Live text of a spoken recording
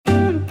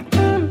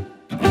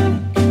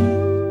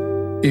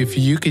If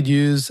you could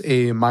use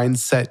a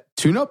mindset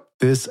tune-up,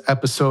 this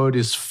episode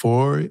is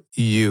for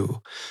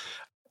you.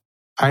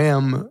 I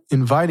am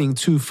inviting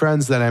two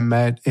friends that I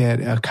met at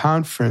a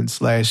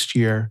conference last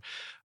year.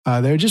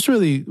 They're just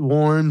really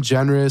warm,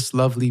 generous,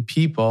 lovely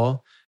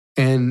people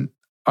and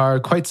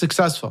are quite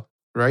successful,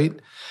 right?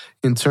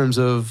 In terms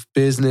of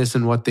business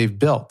and what they've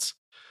built.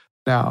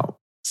 Now,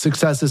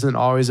 success isn't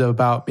always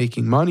about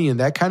making money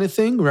and that kind of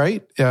thing,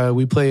 right?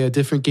 We play a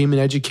different game in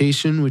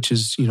education, which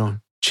is,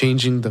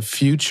 changing the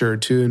future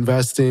to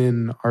invest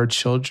in our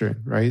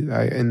children, right?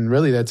 And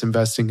really that's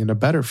investing in a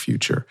better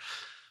future.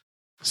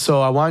 So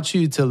I want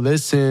you to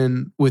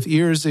listen with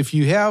ears. If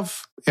you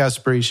have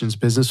aspirations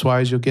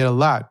business-wise, you'll get a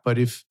lot. But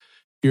if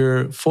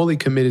you're fully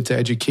committed to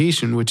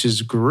education, which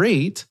is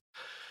great,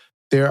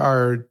 there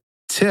are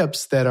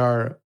tips that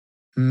are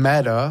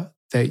meta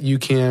that you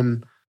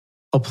can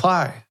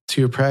apply to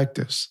your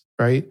practice,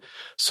 right?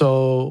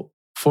 So,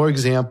 for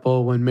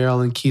example, when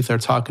Meryl and Keith are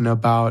talking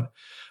about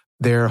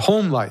their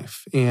home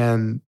life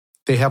and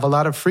they have a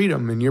lot of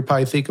freedom, and you're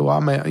probably thinking, well,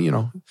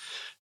 I'm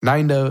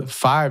 9 to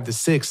 5 to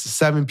 6 to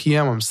 7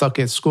 p.m., I'm stuck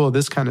at school,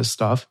 this kind of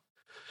stuff.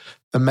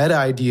 The meta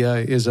idea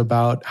is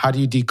about how do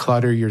you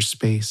declutter your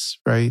space,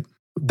 right?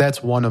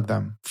 That's one of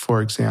them,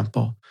 for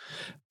example,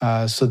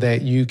 so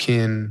that you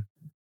can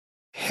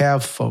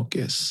have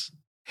focus,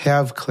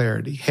 have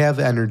clarity, have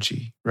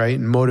energy, right?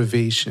 And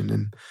motivation,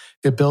 and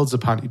it builds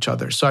upon each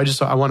other. So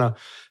I want to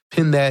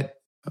pin that,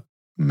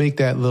 make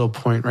that little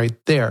point right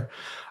there.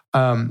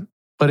 But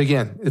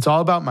again, it's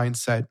all about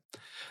mindset.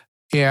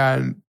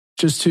 And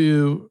just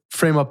to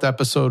frame up the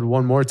episode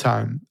one more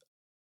time,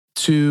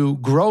 to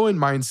grow in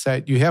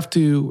mindset, you have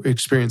to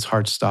experience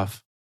hard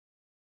stuff.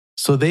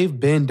 So they've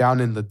been down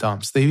in the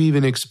dumps. They've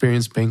even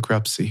experienced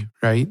bankruptcy,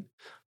 right?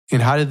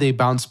 And how did they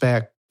bounce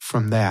back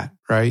from that,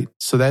 right?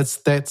 So that's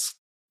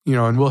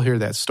and we'll hear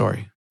that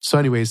story. So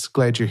anyways,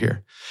 glad you're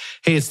here.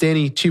 Hey, it's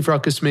Danny, Chief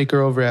Ruckus Maker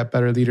over at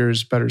Better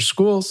Leaders, Better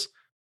Schools.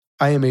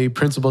 I am a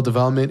principal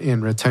development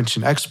and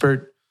retention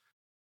expert,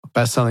 a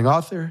best-selling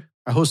author.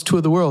 I host two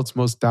of the world's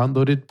most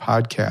downloaded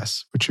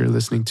podcasts, which you're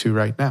listening to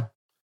right now.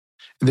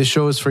 And this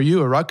show is for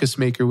you, a ruckus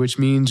maker, which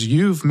means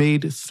you've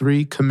made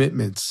 3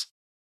 commitments.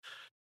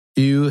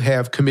 You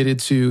have committed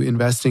to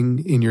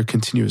investing in your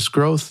continuous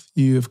growth.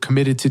 You have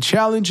committed to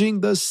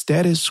challenging the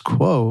status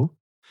quo.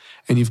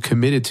 And you've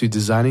committed to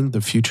designing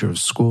the future of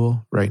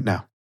school right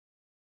now.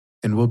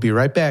 And we'll be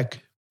right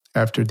back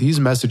after these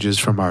messages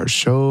from our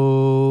show's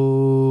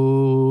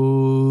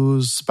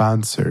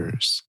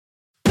sponsors.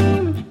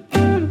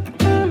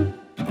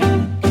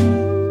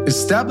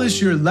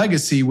 Establish your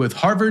legacy with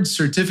Harvard's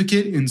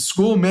Certificate in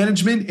School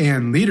Management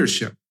and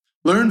Leadership.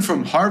 Learn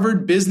from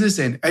Harvard Business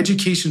and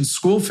Education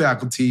School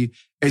faculty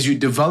as you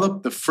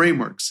develop the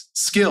frameworks,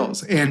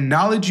 skills, and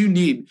knowledge you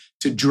need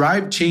to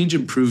drive change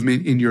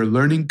improvement in your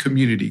learning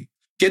community.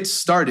 Get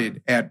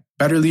started at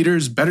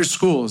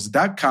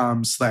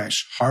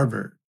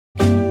betterleadersbetterschools.com/Harvard.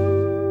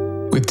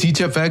 With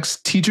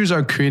TeachFX, teachers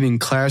are creating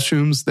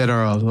classrooms that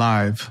are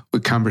alive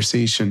with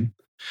conversation.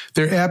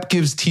 Their app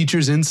gives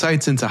teachers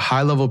insights into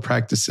high-level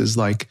practices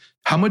like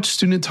how much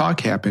student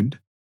talk happened,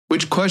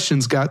 which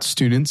questions got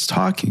students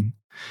talking.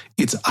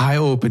 It's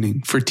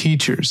eye-opening for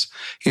teachers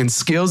and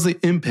scales the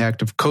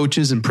impact of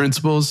coaches and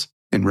principals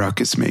and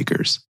ruckus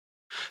makers.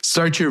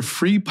 Start your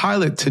free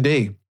pilot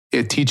today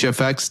at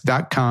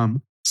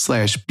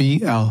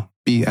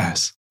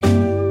teachfx.com/BLBS.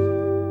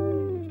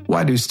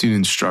 Why do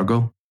students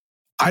struggle?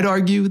 I'd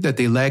argue that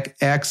they lack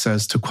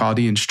access to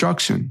quality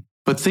instruction.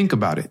 But think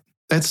about it.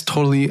 That's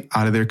totally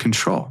out of their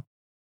control.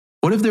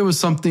 What if there was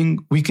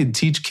something we could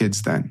teach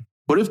kids then?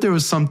 What if there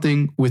was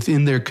something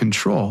within their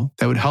control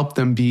that would help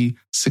them be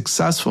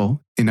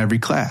successful in every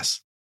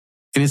class?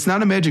 And it's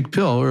not a magic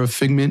pill or a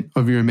figment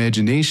of your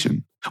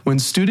imagination. When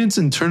students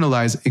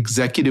internalize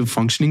executive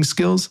functioning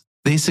skills,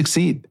 they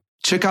succeed.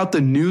 Check out the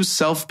new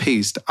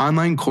self-paced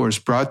online course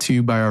brought to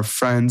you by our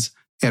friends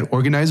at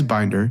Organized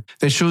Binder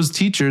that shows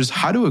teachers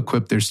how to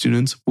equip their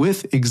students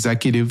with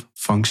executive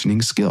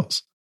functioning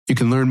skills. You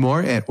can learn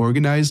more at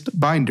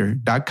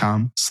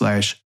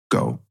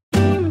organizedbinder.com/go.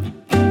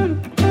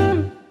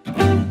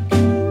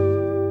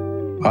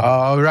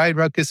 All right,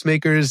 Ruckus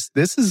Makers,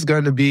 this is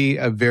going to be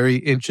a very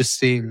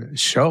interesting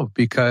show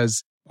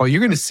because, you're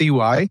going to see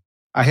why.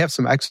 I have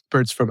some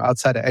experts from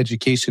outside of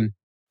education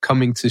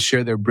coming to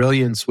share their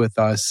brilliance with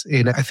us.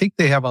 And I think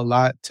they have a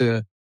lot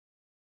to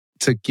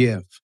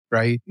give,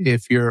 right?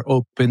 If you're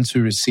open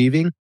to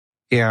receiving.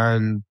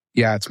 And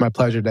yeah, it's my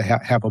pleasure to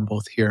have them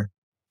both here.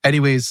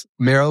 Anyways,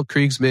 Meryl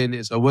Kriegsman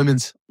is a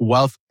women's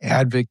wealth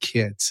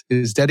advocate,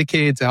 is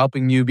dedicated to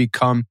helping you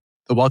become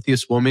the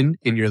wealthiest woman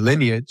in your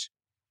lineage.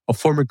 A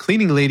former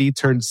cleaning lady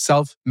turned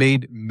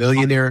self-made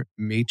millionaire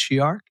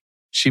matriarch.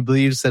 She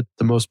believes that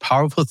the most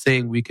powerful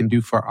thing we can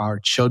do for our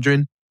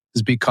children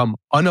is become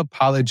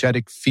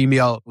unapologetic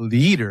female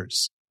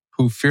leaders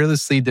who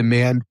fearlessly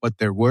demand what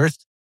they're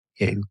worth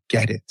and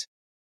get it.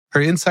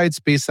 Her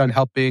insights based on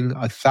helping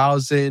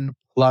 1,000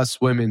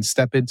 plus women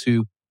step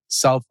into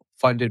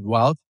self-funded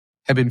wealth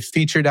have been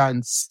featured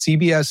on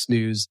CBS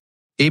News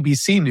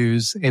ABC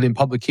News and in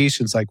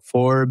publications like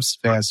Forbes,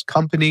 Fast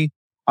Company,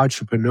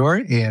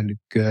 Entrepreneur, and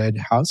Good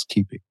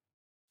Housekeeping.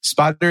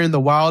 Spotted her in the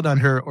wild on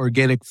her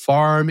organic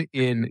farm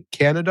in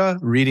Canada,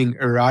 reading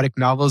erotic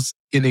novels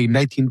in a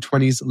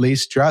 1920s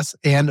lace dress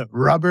and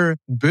rubber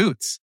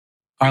boots.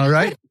 All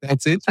right,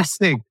 that's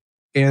interesting.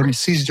 And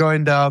she's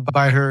joined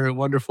by her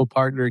wonderful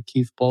partner,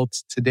 Keith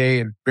Bolt,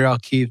 today. And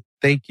Meryl, Keith,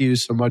 thank you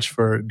so much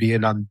for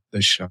being on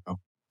the show.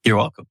 You're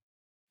welcome.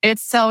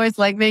 It's always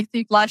like makes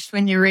me blush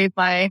when you read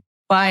my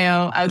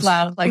bio out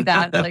loud like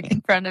that, like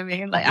in front of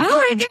me. Like, oh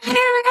my God,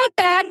 I got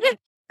that.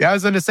 Yeah, I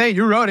was going to say,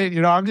 you wrote it.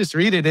 I'm just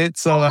reading it.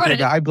 So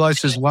I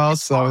blush as well.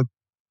 So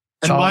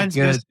it's all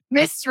good.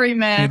 Mystery,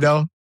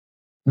 man.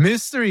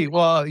 Mystery.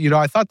 Well,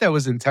 I thought that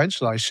was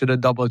intentional. I should have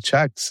double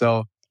checked.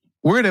 So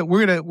we're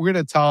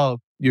gonna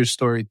tell your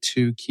story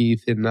too,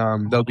 Keith, and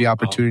there'll be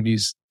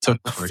opportunities to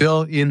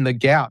fill in the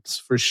gaps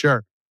for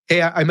sure.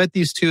 Hey, I met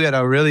these two at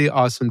a really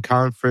awesome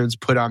conference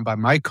put on by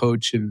my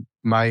coach in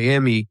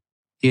Miami.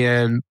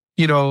 And,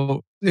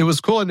 it was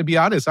cool. And to be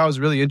honest, I was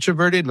really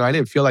introverted and I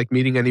didn't feel like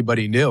meeting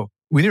anybody new.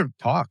 We didn't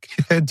talk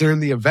during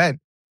the event,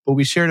 but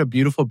we shared a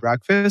beautiful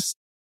breakfast.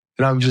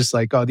 And I'm just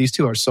like, oh, these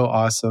two are so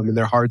awesome. And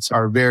their hearts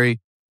are very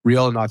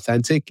real and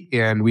authentic.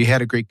 And we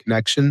had a great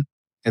connection.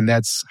 And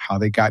that's how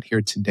they got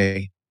here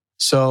today.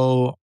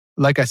 So,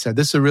 like I said,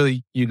 this is a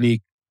really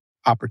unique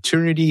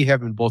opportunity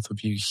having both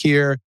of you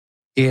here.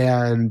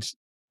 And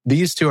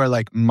these two are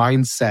like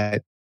mindset,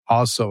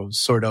 also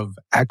sort of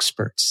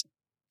experts.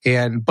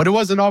 But it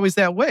wasn't always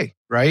that way,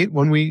 right?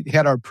 When we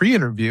had our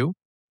pre-interview,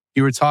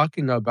 you were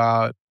talking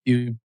about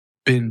you've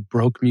been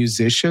broke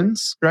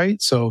musicians, right?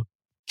 So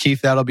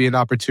Keith, that'll be an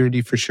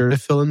opportunity for sure to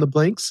fill in the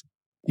blanks.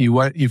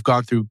 You've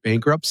gone through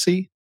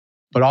bankruptcy,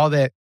 but all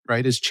that,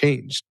 right, has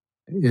changed.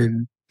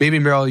 And maybe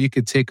Meryl, you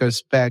could take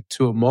us back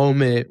to a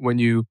moment when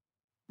you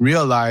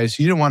realized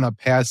you didn't want to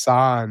pass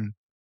on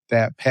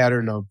that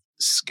pattern of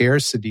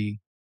scarcity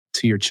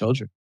to your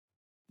children.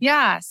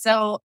 Yeah.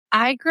 So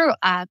I grew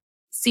up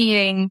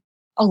seeing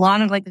a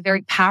lot of like the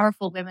very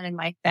powerful women in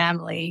my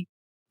family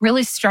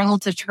really struggle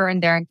to turn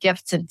their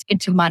gifts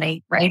into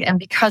money, right? And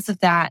because of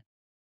that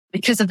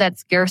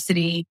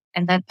scarcity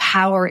and that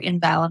power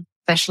imbalance,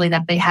 especially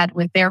that they had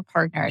with their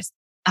partners,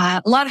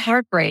 a lot of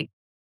heartbreak,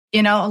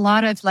 a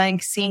lot of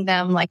like seeing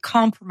them like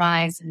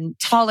compromise and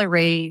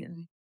tolerate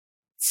and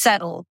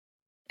settle.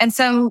 And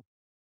so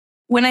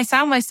when I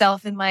found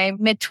myself in my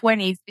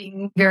mid-20s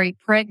being very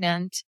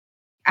pregnant,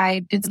 I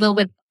did a little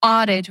bit of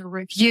audit or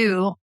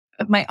review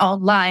of my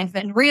own life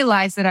and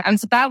realized that I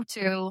was about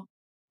to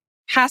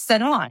pass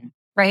that on,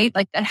 right?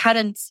 Like that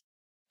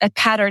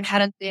pattern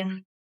hadn't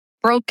been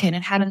broken.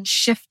 It hadn't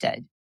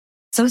shifted.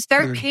 So it's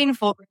very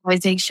painful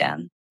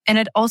realization. And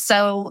it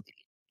also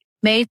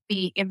made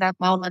me in that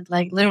moment,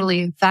 like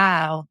literally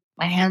vow,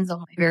 my hands on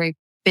my very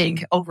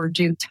big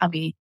overdue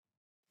tummy,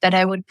 that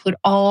I would put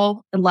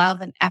all the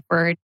love and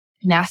effort,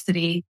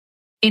 tenacity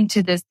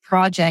into this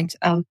project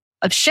of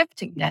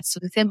shifting that. So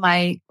within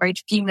my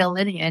female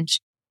lineage.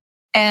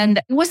 And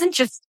it wasn't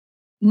just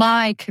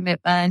my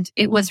commitment.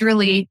 It was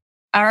really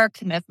our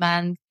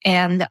commitment.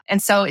 And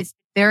so it's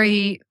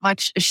very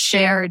much a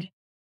shared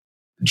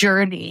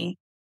journey,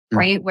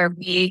 right? Where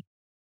we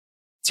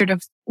sort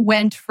of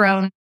went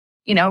from,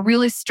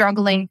 really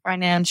struggling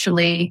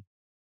financially,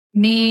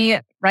 me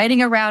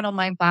riding around on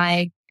my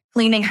bike,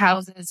 cleaning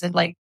houses at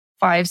like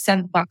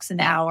 $5-7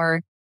 an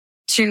hour,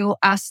 to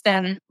us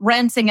then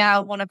renting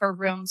out one of our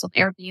rooms on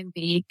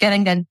Airbnb,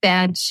 getting that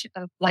bench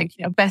of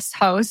best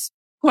host,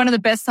 one of the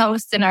best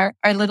hosts in our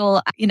little,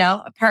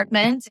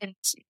 apartment in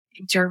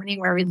Germany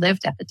where we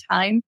lived at the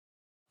time,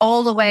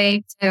 all the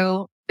way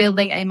to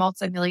building a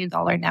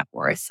multi-million-dollar net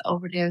worth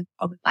over the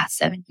last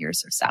 7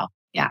 years or so.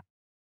 Yeah.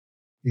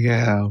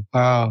 Yeah.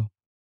 Wow.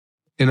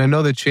 And I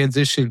know the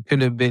transition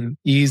couldn't have been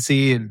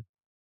easy. And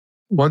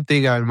one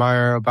thing I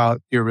admire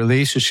about your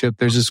relationship,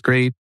 there's this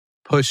great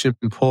push and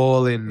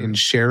pull and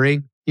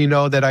sharing,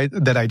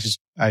 that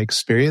I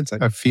experience,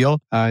 I feel,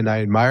 and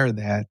I admire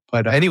that.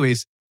 But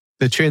anyways,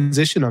 the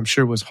transition I'm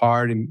sure was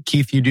hard. And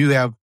Keith, you do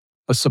have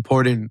a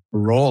supporting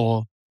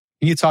role.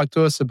 Can you talk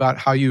to us about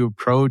how you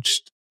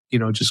approached,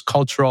 just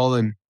cultural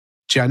and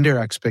gender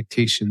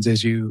expectations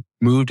as you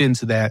moved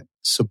into that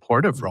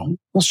supportive role?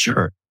 Well,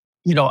 sure.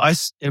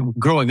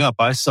 Growing up,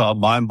 I saw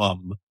my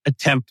mom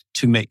attempt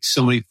to make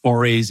so many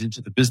forays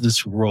into the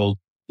business world,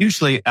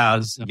 usually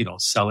as,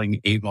 selling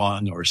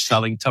Avon or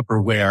selling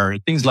Tupperware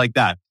and things like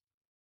that.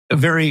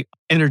 Very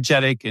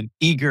energetic and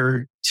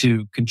eager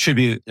to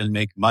contribute and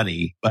make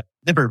money, but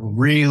never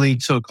really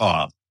took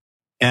off.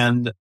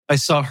 And I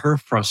saw her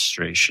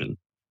frustration.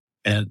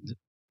 And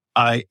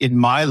in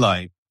my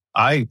life,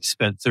 I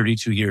spent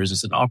 32 years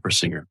as an opera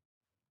singer.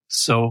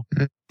 So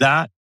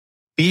that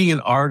being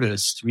an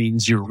artist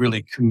means you're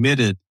really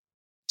committed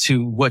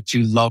to what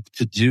you love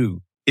to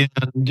do.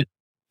 And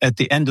at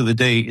the end of the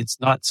day, it's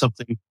not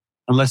something,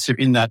 unless you're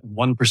in that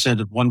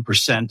 1% of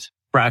 1%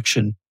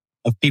 fraction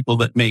of people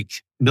that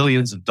make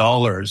millions of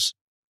dollars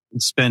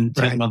and spend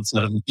 10 months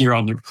a year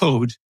on the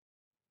road,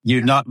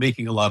 you're not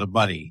making a lot of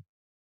money.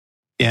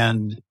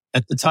 And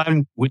At the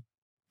time when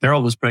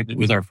Meryl was pregnant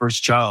with our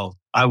first child,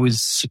 I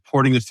was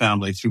supporting the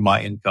family through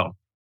my income.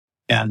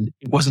 And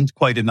it wasn't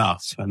quite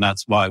enough. And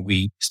that's why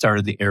we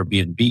started the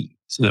Airbnb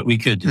so that we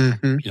could,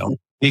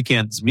 make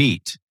ends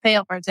meet. Pay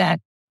off our debt.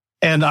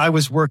 And I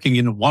was working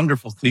in a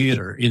wonderful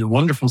theater in a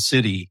wonderful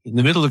city in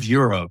the middle of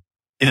Europe.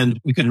 And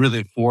we couldn't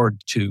really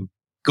afford to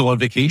go on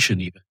vacation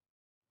even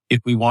if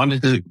we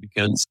wanted to,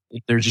 because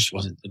there just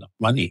wasn't enough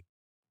money.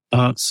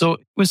 So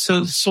it was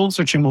a soul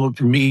searching moment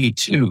for me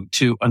too,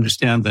 to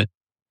understand that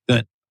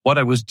what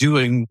I was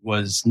doing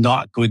was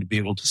not going to be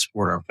able to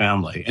support our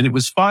family. And it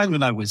was fine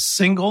when I was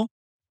single,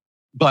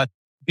 but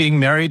being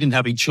married and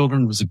having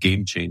children was a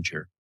game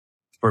changer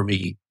for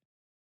me,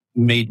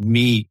 made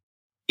me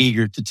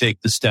eager to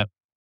take the step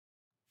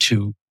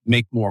to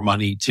make more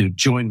money, to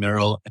join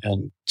Meryl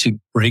and to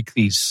break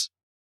these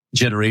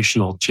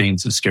generational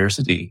chains of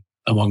scarcity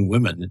among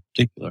women in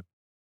particular.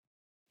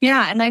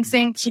 Yeah. And I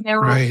think,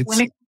 Right.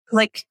 when it,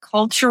 like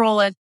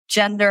cultural and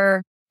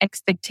gender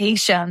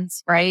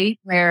expectations, right?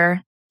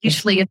 Where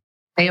usually it's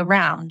the way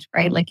around,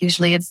 right? Like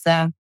usually it's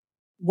the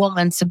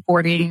woman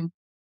supporting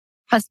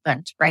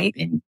husband, right?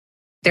 In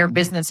their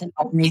business and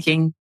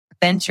making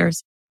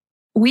ventures.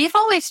 We've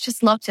always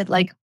just looked at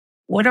like,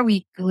 what are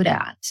we good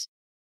at?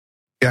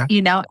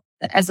 Yeah.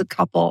 As a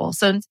couple.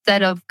 So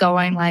instead of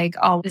going like,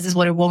 oh, this is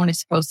what a woman is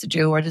supposed to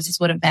do, or this is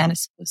what a man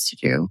is supposed to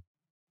do,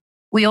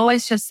 we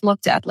always just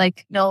looked at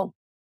like, no,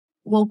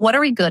 well, what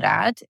are we good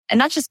at? And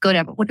not just good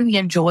at, but what do we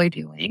enjoy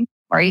doing,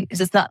 right?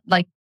 Because it's not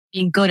like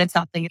being good at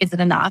something isn't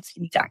enough.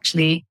 You need to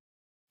actually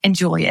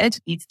enjoy it.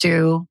 It needs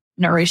to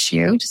nourish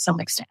you to some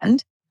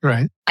extent.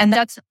 Right. And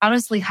that's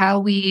honestly how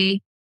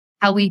we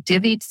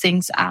divvied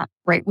things up,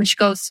 right? Which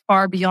goes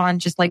far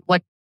beyond just like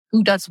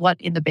who does what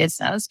in the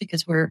business,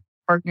 because we're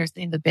partners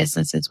in the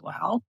business as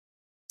well.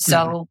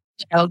 So,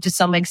 to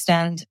some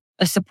extent,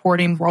 a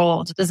supporting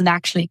role doesn't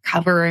actually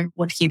cover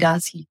what he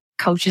does. He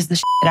coaches the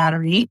shit out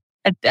of me.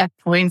 At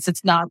points,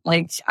 it's not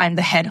like I'm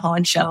the head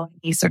honcho.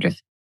 He sort of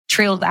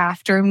trailed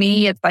after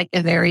me. It's like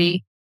a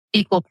very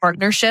equal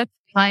partnership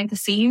behind the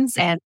scenes.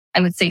 And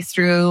I would say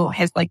through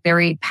his like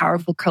very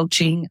powerful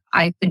coaching,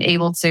 I've been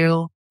able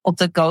to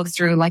also go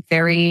through like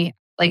very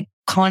like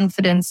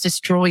confidence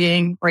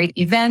destroying great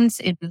events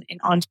in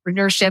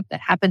entrepreneurship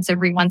that happens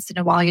every once in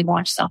a while. You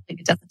launch something,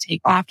 it doesn't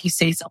take off. You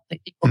say something,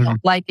 people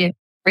don't like it,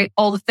 right?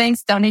 All the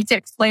things, don't need to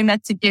explain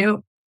that to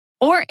you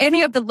or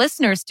any of the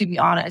listeners, to be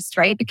honest,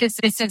 right? Because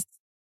this is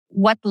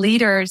what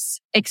leaders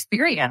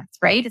experience,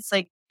 right? It's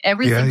like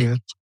everything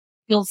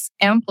feels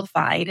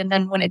amplified. And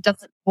then when it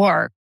doesn't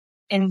work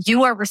and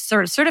you are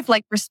sort of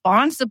like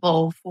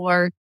responsible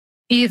for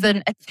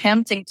even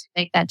attempting to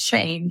make that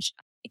change,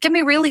 it can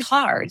be really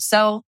hard.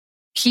 So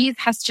Keith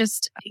has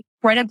just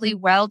incredibly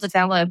well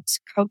developed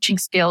coaching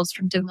skills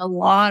from doing a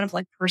lot of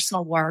like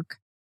personal work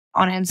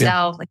on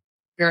himself, like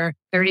your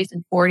 30s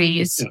and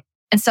 40s. Yeah.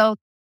 And so,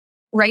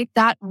 right,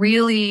 that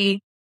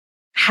really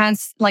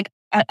has like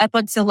up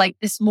until like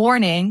this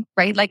morning,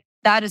 right? Like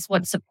that is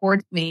what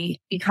supports me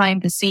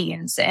behind the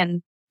scenes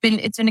and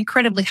it's been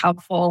incredibly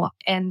helpful.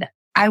 And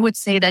I would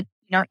say that,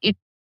 if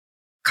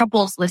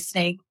couples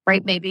listening,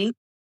 right, maybe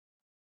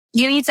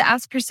you need to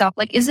ask yourself,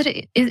 like,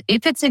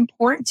 if it's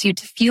important to you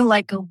to feel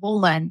like a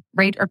woman,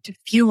 right? Or to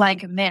feel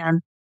like a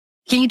man,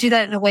 can you do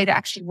that in a way that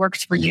actually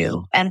works for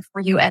you and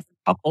for you as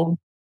a couple,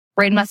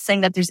 right? I'm not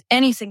saying that there's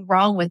anything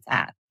wrong with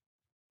that,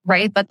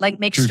 right? But like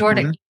make sure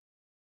that you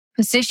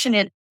position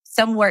it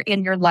somewhere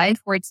in your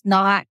life where it's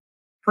not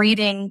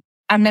creating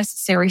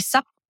unnecessary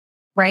suffering,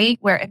 right?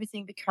 Where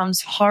everything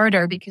becomes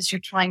harder because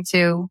you're trying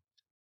to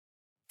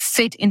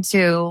fit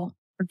into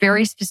a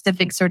very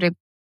specific sort of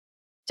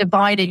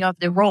dividing of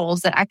the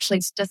roles that actually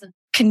doesn't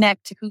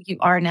connect to who you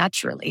are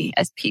naturally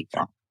as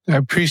people. I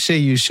appreciate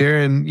you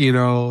sharing,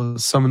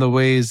 some of the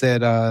ways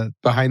that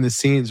behind the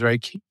scenes,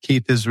 right?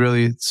 Keith is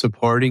really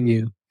supporting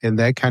you and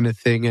that kind of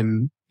thing.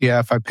 And yeah,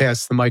 if I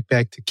pass the mic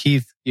back to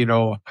Keith,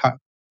 how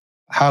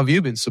have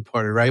you been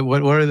supported, right?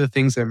 What are the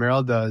things that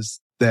Meryl does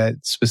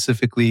that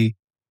specifically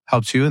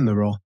helps you in the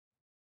role?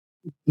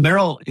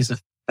 Meryl is a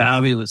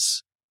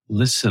fabulous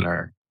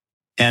listener.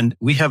 And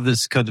we have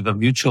this kind of a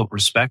mutual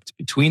respect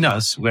between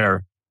us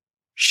where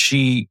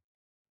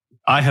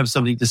I have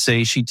something to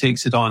say, she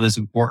takes it on as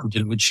important.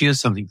 And when she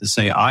has something to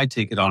say, I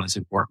take it on as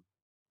important.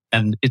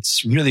 And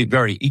it's really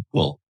very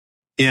equal.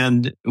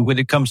 And when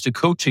it comes to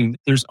coaching,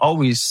 there's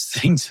always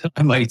things that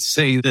I might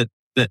say that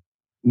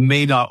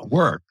may not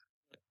work.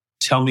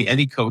 Tell me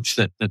any coach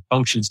that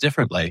functions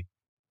differently.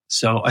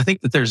 So I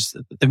think that there's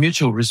the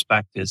mutual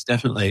respect is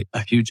definitely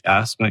a huge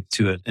aspect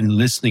to it and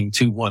listening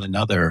to one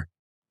another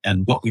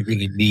and what we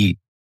really need.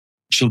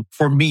 So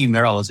for me,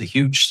 Meryl is a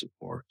huge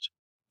support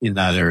in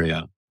that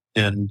area.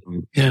 And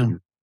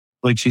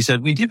like she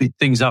said, we divvy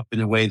things up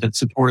in a way that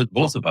supported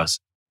both of us.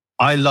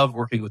 I love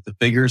working with the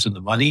figures and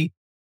the money.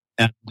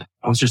 And it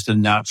was just a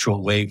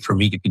natural way for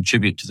me to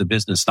contribute to the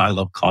business. And I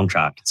love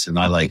contracts and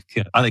I like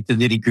the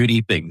nitty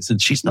gritty things.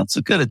 And she's not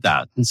so good at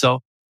that. And so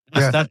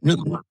that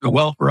really worked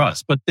well for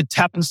us. But it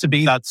happens to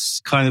be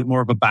that's kind of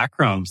more of a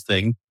background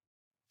thing.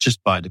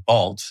 just by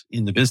default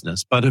in the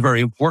business, but a very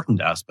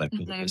important aspect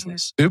of the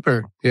business.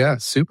 Super. Yeah,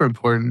 super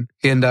important.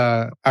 And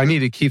I need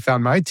to keep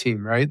on my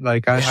team, right?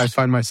 Like I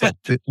find myself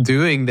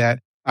doing that.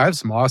 I have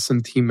some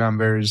awesome team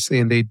members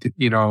and they,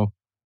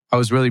 I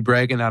was really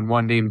bragging on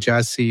one named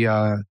Jesse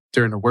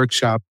during a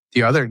workshop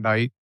the other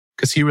night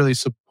because he really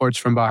supports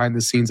from behind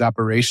the scenes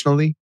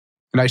operationally.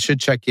 And I should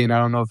check in. I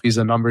don't know if he's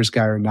a numbers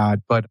guy or not,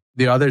 but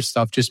the other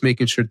stuff, just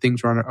making sure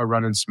things are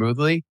running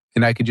smoothly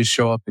and I could just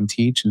show up and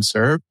teach and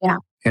serve. Yeah.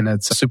 And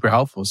that's super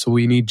helpful. So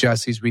we need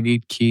Jesse's, we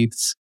need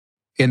Keith's.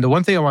 And the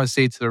one thing I want to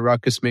say to the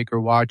ruckus maker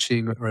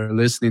watching or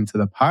listening to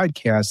the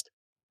podcast,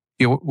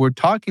 we're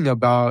talking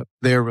about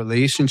their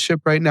relationship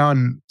right now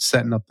and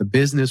setting up the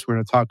business. We're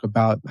going to talk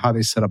about how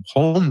they set up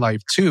home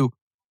life too.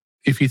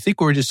 If you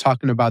think we're just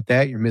talking about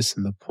that, you're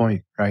missing the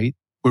point, right?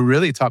 We're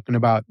really talking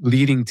about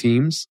leading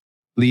teams,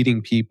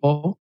 leading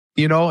people,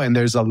 and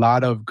there's a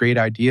lot of great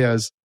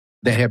ideas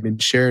that have been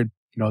shared,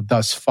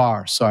 thus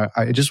far. So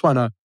I just want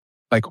to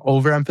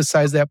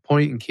overemphasize that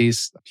point in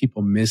case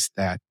people miss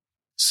that.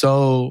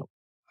 So,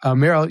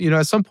 Meryl,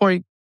 at some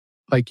point,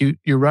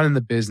 you're running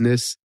the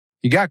business,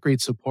 you got great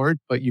support,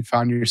 but you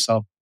found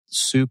yourself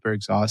super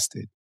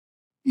exhausted.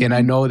 And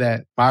I know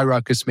that my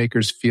ruckus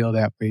makers feel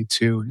that way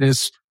too.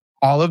 It's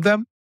all of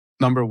them,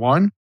 number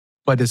one,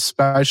 but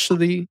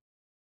especially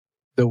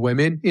the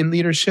women in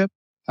leadership,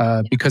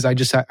 because I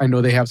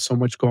know they have so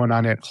much going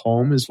on at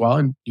home as well.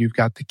 And you've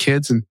got the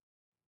kids. And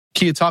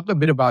can you talk a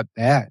bit about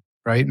that,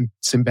 right? And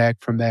sit back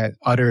from that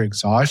utter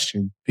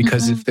exhaustion,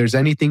 because if there's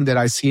anything that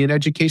I see in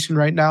education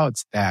right now,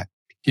 it's that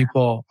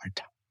people are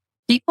tired.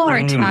 People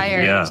are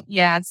tired. Yeah.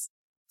 Yes.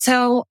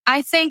 So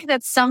I think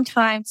that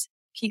sometimes,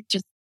 Keith,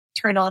 just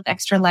turn on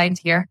extra light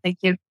here. Thank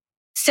you.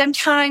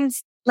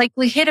 Sometimes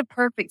we hit a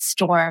perfect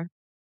storm,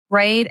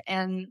 right?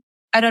 And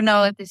I don't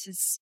know if this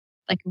is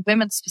a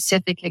women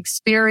specific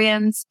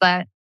experience,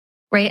 but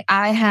right,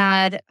 we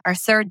have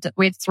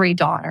 3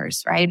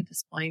 daughters, right? At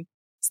this point,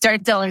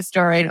 start telling a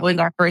story with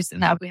our first,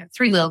 and now we have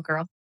 3 little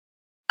girls.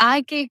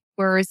 I gave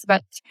birth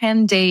about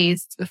 10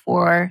 days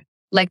before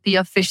the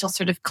official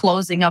sort of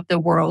closing of the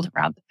world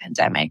around the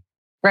pandemic,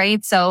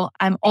 right? So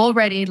I'm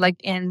already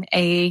in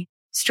a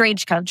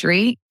strange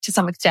country to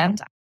some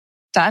extent,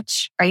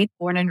 Dutch, right?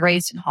 Born and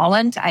raised in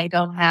Holland. I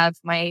don't have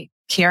my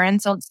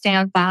parents on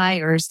standby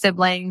or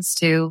siblings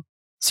to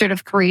sort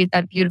of create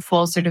that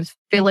beautiful sort of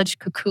village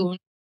cocoon,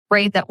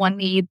 right? That one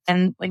needs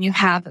and when you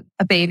have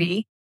a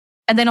baby.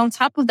 And then on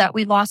top of that,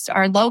 we lost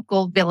our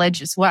local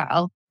village as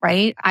well,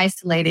 right?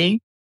 Isolating.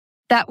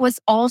 That was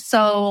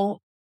also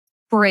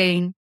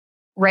spring,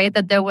 right?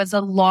 That there was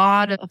a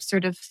lot of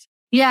sort of,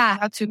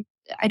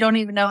 I don't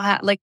even know how,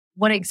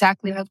 what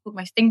exactly I have to put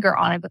my finger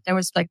on it, but there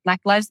was Black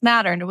Lives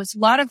Matter. And there was a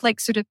lot of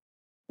sort of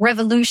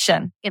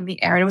revolution in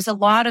the air. There was a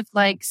lot of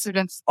sort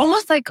of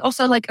almost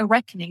also a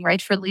reckoning,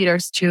 right? For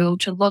leaders to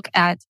look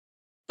at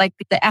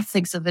the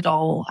ethics of it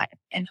all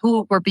and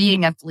who we're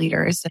being as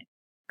leaders,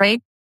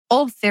 right?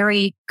 All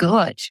very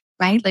good,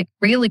 right?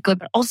 Really good,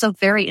 but also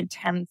very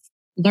intense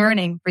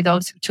learning for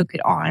those who took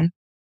it on,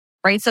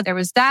 right? So there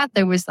was that.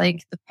 There was the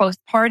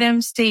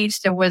postpartum stage.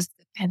 There was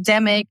the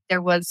pandemic.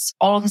 There was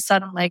all of a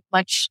sudden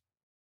much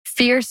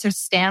fiercer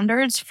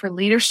standards for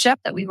leadership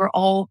that we were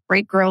all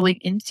growing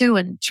into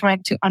and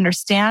trying to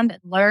understand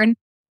and learn.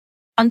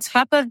 On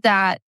top of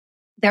that,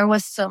 there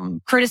was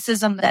some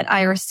criticism that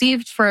I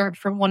received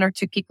from 1 or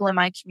 2 people in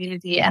my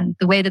community, and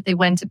the way that they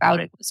went about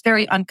it was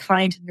very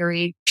unkind and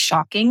very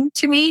shocking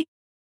to me.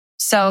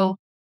 So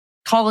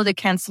call it a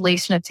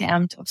cancellation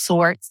attempt of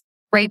sorts,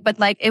 right? But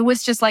it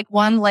was just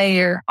one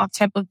layer on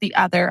top of the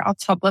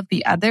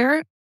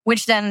other,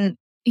 which then,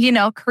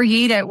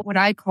 created what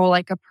I call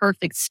a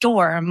perfect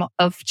storm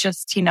of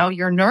just,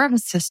 your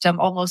nervous system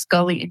almost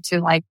going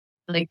into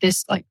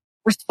this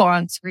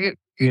response where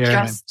you're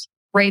just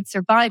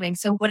surviving.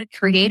 So what it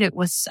created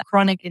was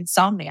chronic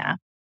insomnia,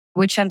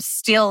 which I'm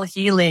still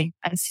healing.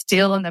 I'm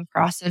still in the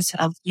process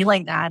of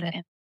healing that.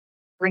 And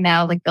we're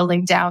now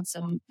building down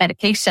some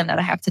medication that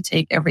I have to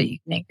take every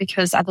evening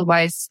because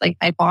otherwise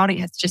my body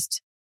has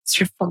just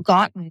sort of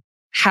forgotten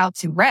how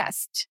to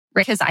rest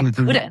because I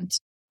couldn't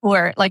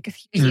for a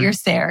few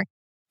years there.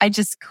 I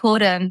just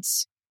couldn't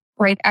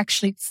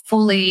actually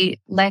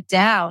fully let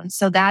down.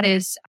 So that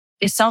is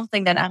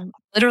something that I'm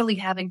literally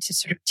having to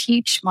sort of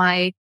teach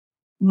my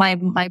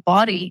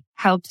body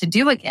how to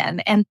do again.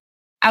 And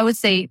I would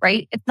say,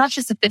 right, it's not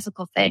just a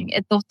physical thing.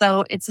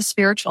 It's a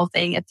spiritual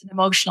thing. It's an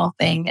emotional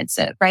thing. It's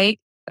a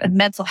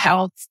mental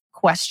health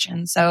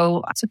question.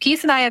 So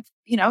Keith and I have,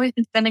 we've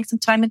been spending some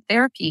time in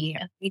therapy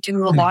and we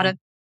do a lot of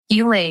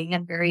healing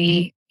and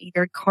very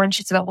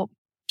conscious about what we do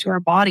to our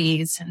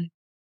bodies and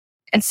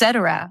et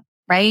cetera.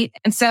 Right.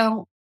 And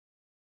so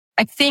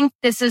I think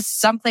this is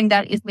something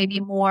that is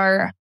maybe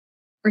more,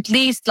 or at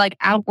least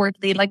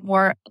outwardly,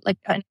 more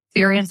an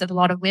experience that a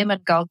lot of women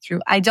go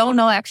through. I don't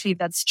know actually if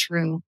that's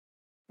true,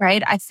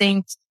 right? I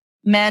think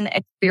men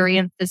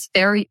experience this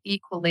very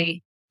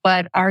equally,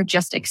 but are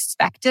just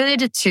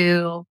expected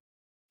to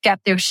get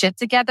their shit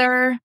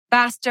together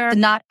faster,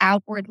 not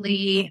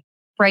outwardly,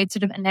 right?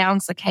 Sort of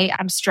announce hey,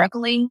 I'm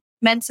struggling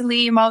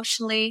mentally,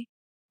 emotionally,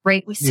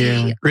 right? We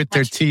see grit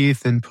their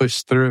teeth and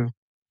push through.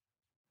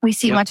 We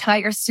see much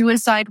higher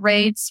suicide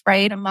rates,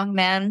 right, among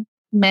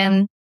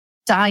men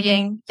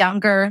dying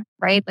younger,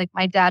 right? Like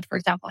my dad, for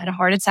example, had a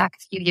heart attack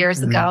a few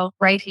years ago,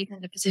 right? He's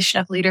in a position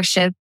of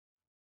leadership.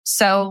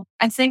 So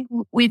I think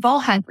we've all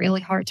had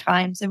really hard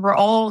times and we're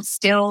all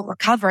still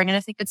recovering. And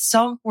I think it's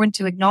so important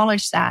to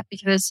acknowledge that,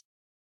 because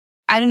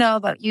I don't know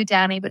about you,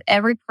 Danny, but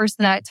every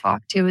person that I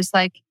talk to is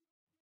like,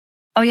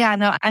 oh yeah,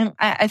 no,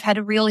 I've had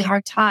a really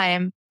hard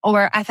time,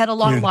 or I've had a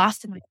lot of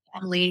loss in my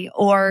family,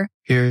 or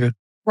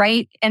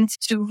right. And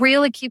to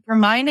really keep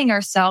reminding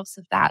ourselves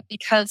of that,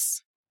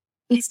 because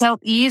it's so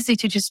easy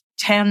to just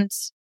pretend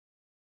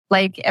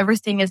like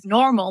everything is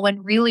normal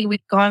when really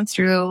we've gone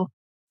through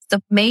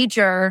the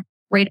major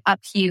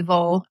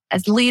upheaval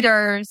as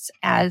leaders,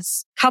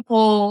 as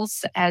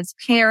couples, as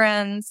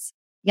parents.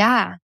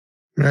 Yeah.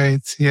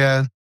 Right.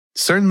 Yeah.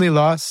 Certainly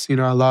lost.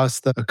 I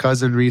lost a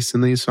cousin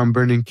recently, so I'm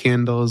burning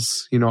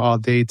candles, all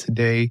day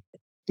today,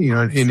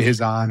 in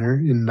his honor.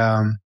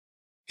 And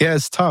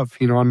it's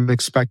tough,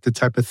 unexpected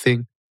type of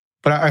thing.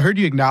 But I heard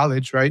you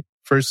acknowledge, right?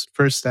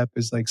 First step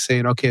is like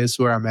saying, okay, this is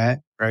where I'm at,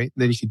 right?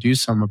 Then you can do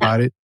something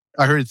about it.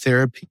 I heard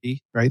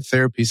therapy, right?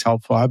 Therapy is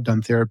helpful. I've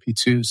done therapy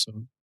too. So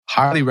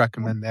highly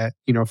recommend that,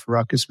 for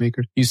ruckus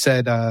makers. You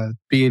said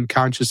being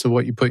conscious of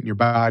what you put in your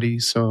body.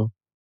 So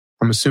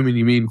I'm assuming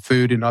you mean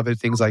food and other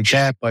things like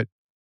that. But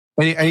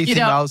anything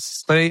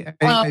else?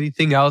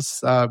 Anything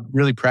else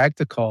really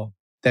practical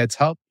that's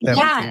helped that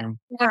we can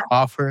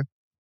offer?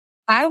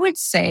 I would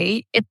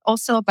say it's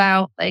also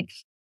about like,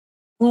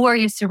 who are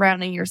you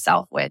surrounding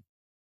yourself with?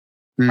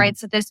 Right.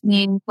 So this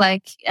means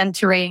like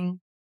entering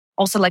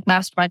also like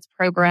masterminds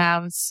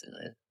programs,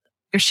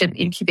 leadership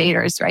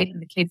incubators, right? In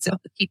the case of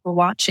the people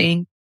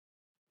watching,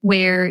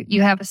 where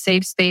you have a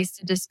safe space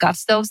to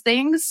discuss those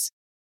things,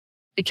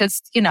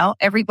 because,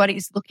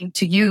 everybody's looking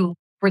to you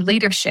for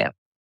leadership,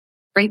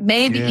 right?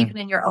 Maybe even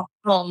in your own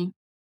home,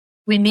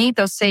 we need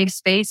those safe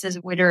spaces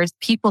where there's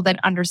people that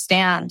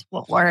understand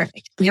what we're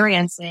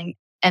experiencing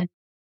and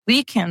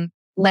we can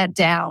let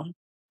down,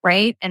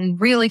 right? And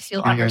really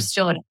feel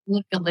understood,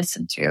 really feel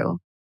listened to.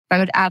 I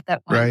would add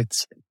that one. Right.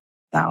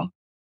 So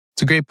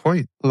it's a great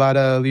point. A lot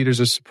of leaders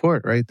of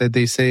support, right? That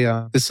they say,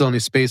 this is the only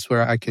space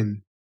where I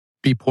can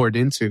be poured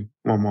into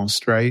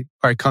almost, right?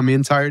 Or I come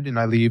in tired and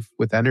I leave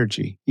with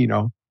energy,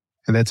 and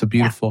that's a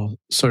beautiful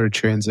sort of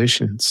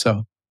transition. So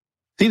I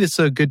think it's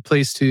a good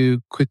place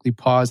to quickly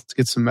pause to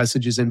get some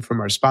messages in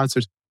from our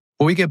sponsors.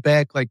 When we get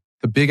back, like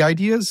the big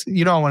ideas,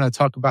 I want to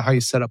talk about how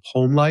you set up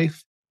home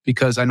life,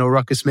 because I know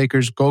ruckus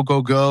makers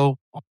go,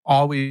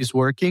 always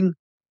working.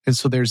 And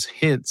so there's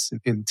hints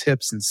and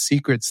tips and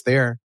secrets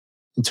there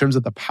in terms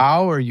of the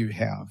power you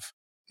have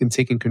in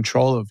taking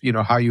control of,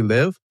 how you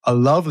live. A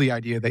lovely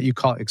idea that you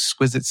call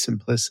exquisite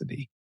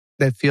simplicity.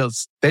 That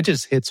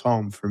just hits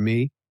home for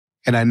me.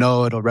 And I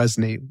know it'll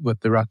resonate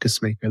with the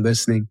ruckus maker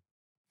listening.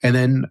 And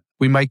then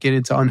we might get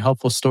into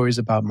unhelpful stories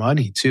about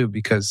money too,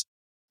 because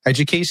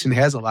education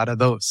has a lot of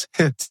those.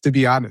 To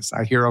be honest,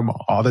 I hear them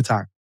all the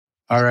time.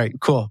 All right,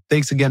 cool.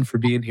 Thanks again for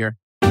being here.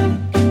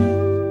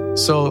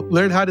 So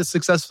learn how to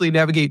successfully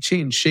navigate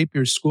change, shape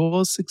your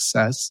school's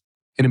success,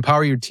 and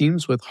empower your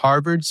teams with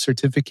Harvard's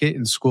certificate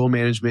in school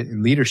management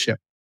and leadership.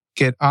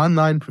 Get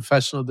online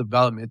professional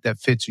development that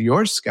fits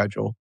your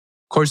schedule.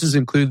 Courses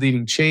include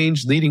leading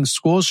change, leading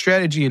school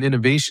strategy and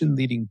innovation,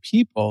 leading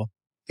people,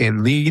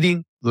 and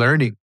leading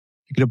learning.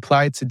 You can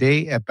apply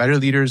today at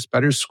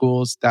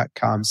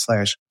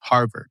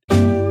betterleadersbetterschools.com/Harvard.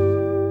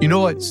 You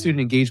know what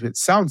student engagement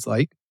sounds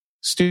like?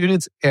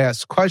 Students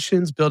ask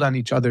questions, build on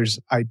each other's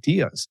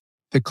ideas.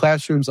 The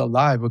classroom's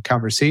alive with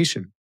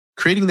conversation.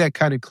 Creating that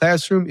kind of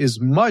classroom is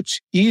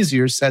much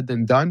easier said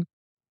than done,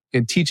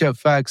 and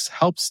TeachFX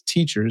helps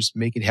teachers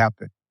make it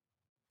happen.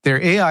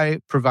 Their AI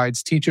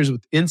provides teachers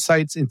with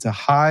insights into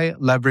high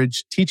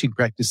leverage teaching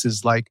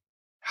practices like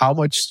how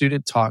much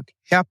student talk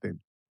happened,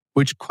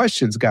 which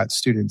questions got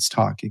students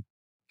talking.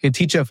 And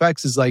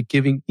TeachFX is like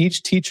giving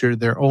each teacher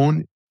their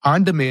own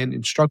on-demand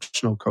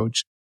instructional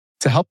coach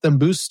to help them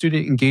boost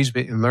student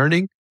engagement and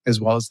learning as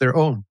well as their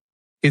own.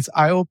 It's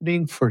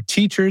eye-opening for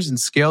teachers and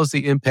scales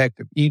the impact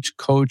of each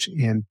coach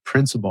and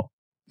principal.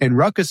 And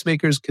ruckus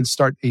makers can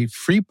start a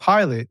free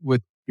pilot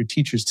with your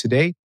teachers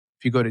today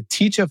if you go to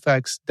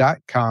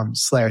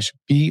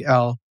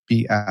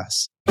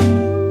teachfx.com/BLBS.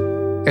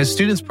 As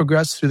students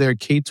progress through their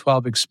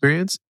K-12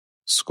 experience,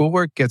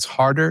 schoolwork gets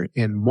harder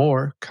and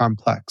more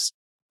complex.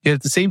 Yet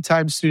at the same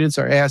time, students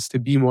are asked to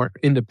be more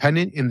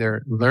independent in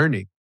their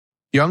learning.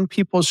 Young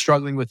people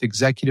struggling with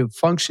executive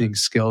functioning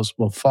skills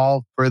will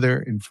fall further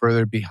and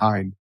further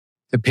behind.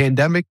 The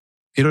pandemic,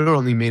 it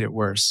only made it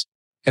worse.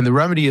 And the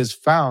remedy is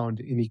found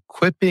in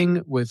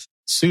equipping with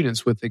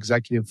students with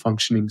executive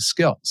functioning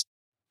skills.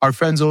 Our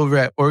friends over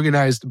at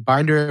Organized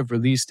Binder have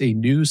released a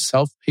new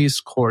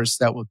self-paced course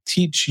that will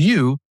teach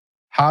you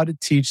how to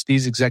teach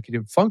these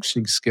executive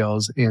functioning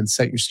skills and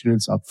set your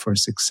students up for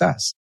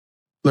success.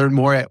 Learn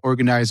more at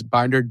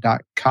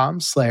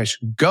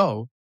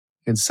organizedbinder.com/go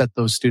and set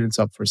those students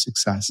up for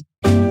success.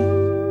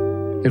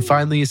 And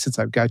finally, since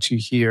I've got you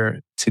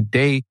here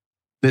today,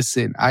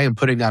 listen, I am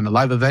putting on a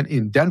live event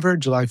in Denver,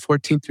 July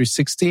 14th through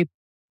 16th.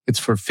 It's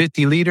for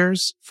 50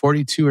 leaders.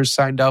 42 are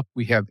signed up.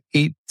 We have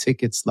 8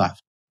 tickets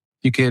left.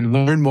 You can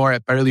learn more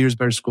at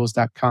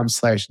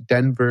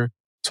betterleadersbetterschools.com/Denver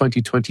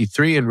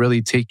 2023 and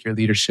really take your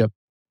leadership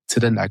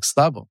to the next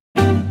level.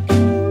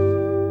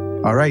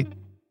 All right.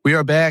 We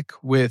are back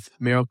with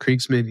Meryl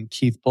Kriegsman and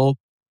Keith Bolt,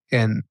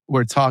 and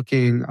we're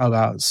talking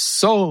about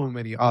so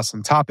many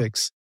awesome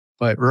topics.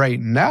 But right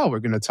now, we're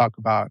going to talk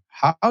about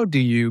how do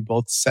you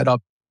both set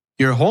up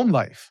your home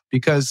life?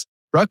 Because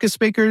ruckus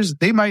makers,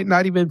 they might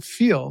not even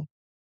feel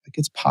like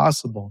it's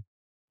possible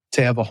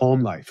to have a home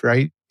life,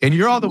 right? And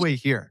you're all the way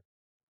here.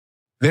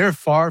 They're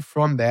far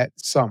from that.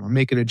 Some, I'm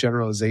making a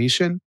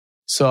generalization.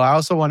 So I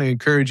also want to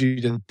encourage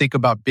you to think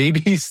about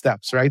baby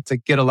steps, right? To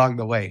get along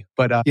the way.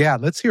 But yeah,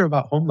 let's hear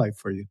about home life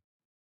for you.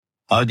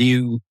 How do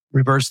you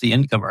reverse the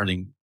income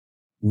earning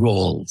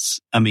roles?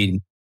 I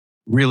mean,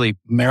 really,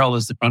 Meryl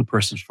is the front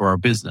person for our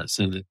business.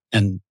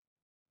 And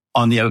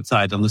on the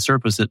outside, on the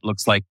surface, it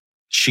looks like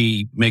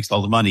she makes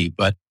all the money,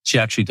 but she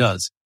actually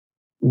does.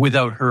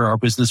 Without her, our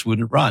business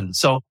wouldn't run.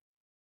 So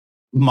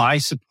my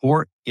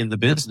support in the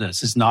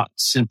business is not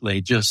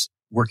simply just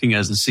working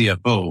as a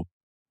CFO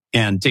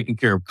and taking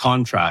care of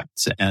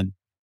contracts and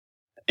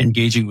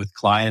engaging with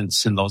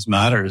clients in those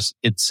matters.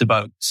 It's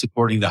about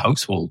supporting the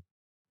household.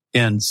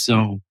 And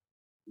so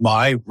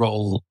my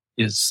role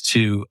is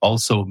to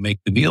also make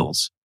the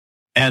meals.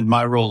 And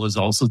my role is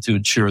also to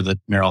ensure that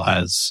Meryl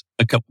has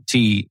a cup of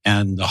tea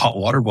and a hot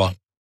water bottle.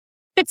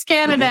 It's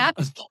Canada.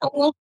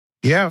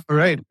 Yeah,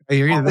 right. I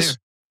hear you there.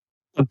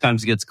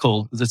 Sometimes it gets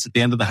cold because it's at the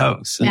end of the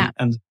house.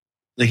 And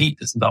the heat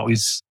it's not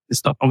always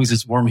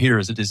as warm here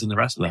as it is in the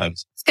rest of the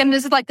house.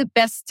 This is like the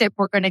best tip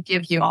we're going to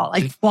give you all.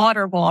 Like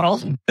water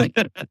bottles.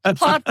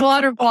 Hot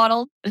water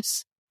bottles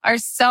are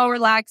so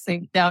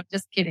relaxing. No,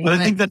 just kidding. But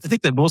I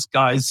think that most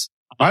guys...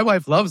 My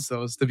wife loves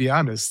those, to be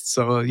honest.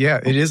 So yeah,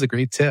 it is a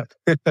great tip.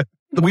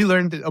 We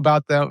learned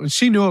about them.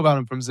 She knew about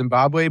them from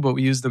Zimbabwe, but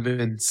we used them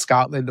in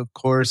Scotland, of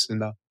course,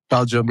 and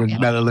Belgium and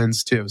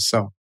Netherlands too.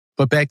 So,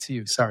 but back to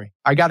you. Sorry.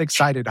 I got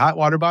excited. Hot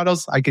water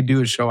bottles. I could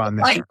do a show on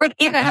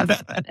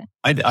that.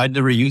 I'd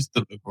never used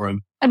them before.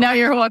 And now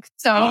you're hooked.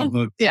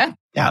 So yeah.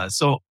 Yeah.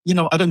 So,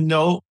 I don't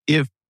know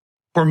if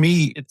for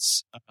me,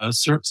 it's a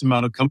certain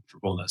amount of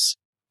comfortableness,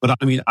 but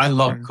I mean, I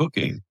love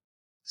cooking.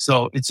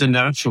 So it's a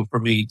natural for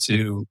me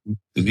to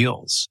do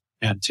meals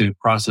and to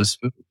process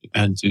food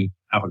and to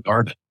have a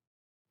garden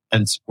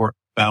and support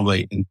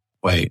family in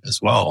a way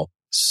as well.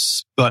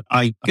 But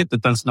I get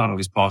that that's not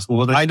always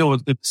possible. I know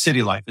what the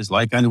city life is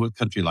like. I know what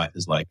country life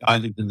is like. I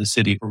lived in the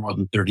city for more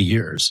than 30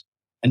 years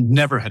and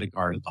never had a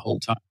garden the whole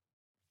time,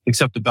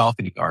 except a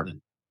balcony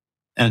garden.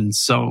 And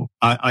so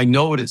I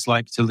know what it's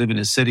like to live in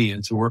a city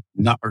and to work,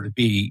 or to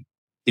be,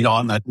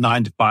 on that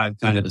 9 to 5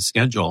 kind of a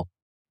schedule.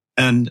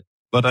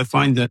 But I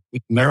find that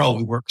with Meryl,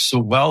 we work so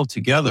well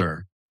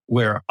together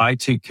where I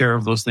take care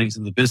of those things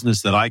in the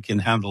business that I can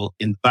handle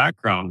in the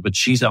background, but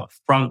she's out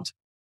front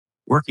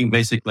working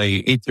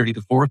basically 8:30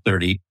 to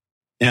 4:30.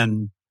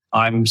 And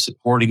I'm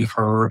supporting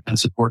her and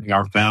supporting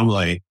our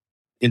family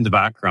in the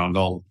background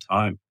all the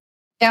time.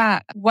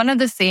 Yeah. One of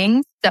the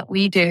things that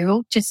we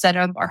do to set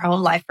up our whole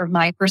life from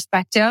my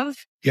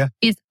perspective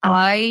is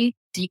I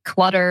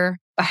declutter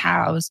the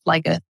house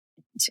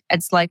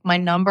it's like my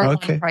number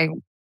one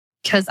priority.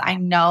 Because I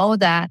know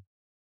that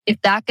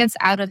if that gets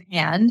out of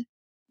hand,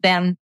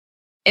 then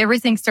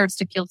everything starts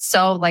to feel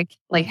so like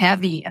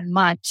heavy and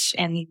much,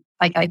 and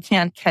like I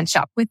can't catch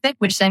up with it,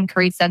 which then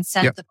creates that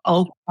sense of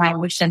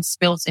overwhelm, which then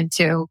spills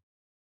into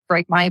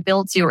my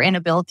ability or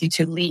inability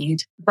to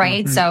lead,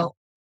 right? Mm-hmm. So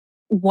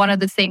one of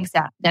the things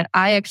that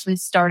I actually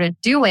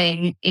started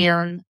doing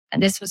and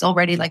this was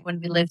already like when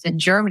we lived in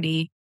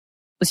Germany,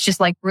 was just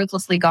like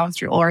ruthlessly going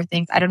through all our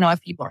things. I don't know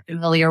if people are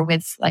familiar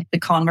with like the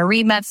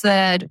KonMari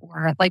method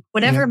or like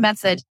whatever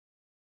method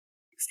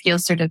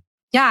feels sort of,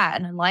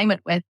 in alignment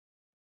with.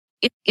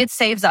 It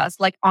saves us.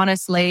 Like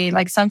honestly,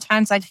 like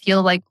sometimes I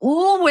feel like,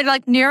 we're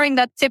like nearing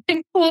that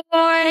tipping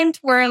point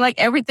where like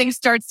everything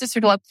starts to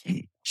sort of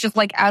like just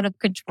like out of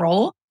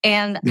control.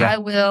 And I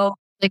will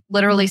like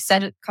literally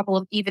set a couple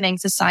of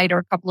evenings aside or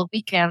a couple of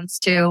weekends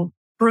to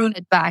prune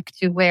it back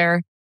to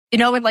where,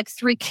 with like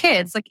 3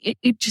 kids, like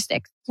it just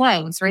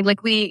explodes, right?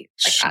 Like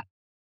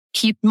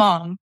Keith's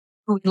mom,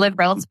 who we live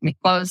relatively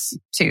close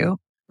to,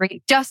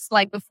 right? Just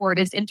like before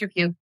this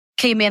interview,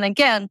 came in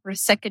again for a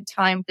second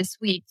time this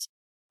week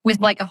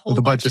with like a whole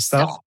bunch of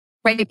stuff.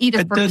 Right?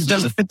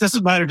 It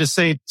doesn't matter to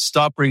say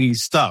stop bringing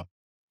stuff.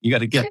 You got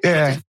to get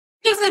it.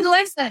 Doesn't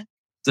listen.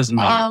 Doesn't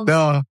matter.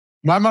 No,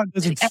 my mom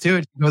doesn't do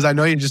it because I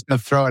know you're just going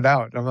to throw it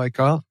out. I'm like,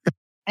 I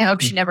hope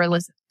she never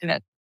listens to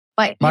it.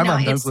 But my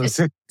mom does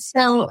listen.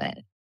 So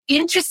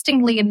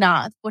interestingly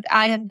enough, what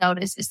I have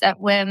noticed is that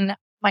when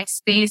my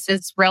space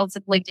is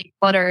relatively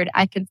decluttered,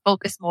 I can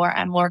focus more.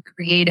 I'm more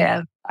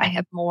creative. I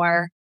have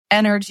more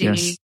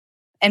energy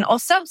and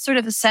also sort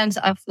of a sense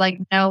of like,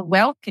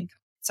 wealth can come.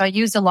 So I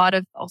use a lot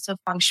of also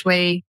feng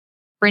shui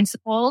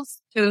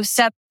principles to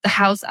set the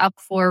house up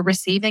for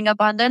receiving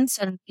abundance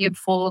and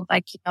beautiful,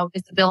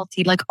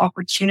 visibility, like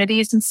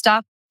opportunities and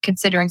stuff,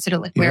 considering sort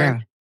of like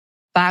where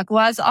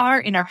Baguas are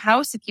in our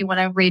house. If you want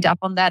to read up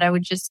on that, I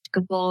would just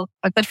Google,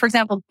 but for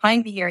example,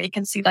 behind me here, you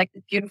can see like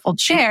the beautiful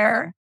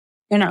chair,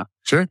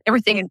 Sure.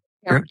 everything in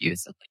there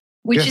use,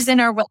 which is in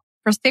our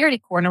prosperity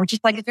corner, which is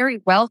like a very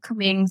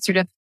welcoming sort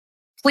of,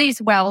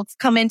 please wealth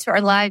come into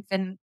our life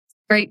and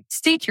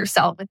seat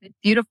yourself with this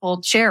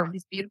beautiful chair with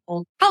these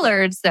beautiful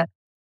colors that,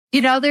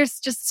 there's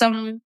just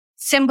some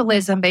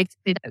symbolism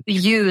basically that we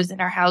use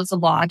in our house a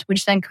lot,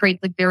 which then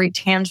creates like very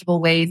tangible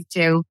ways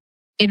to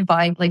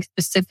invite like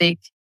specific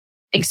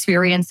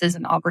experiences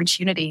and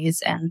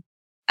opportunities. And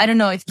I don't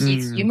know if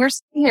he's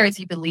humorous or if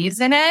he believes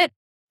in it.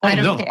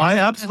 I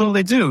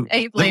absolutely do.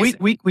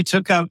 We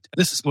took out,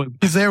 this is what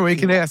is there we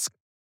can ask.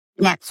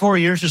 Like 4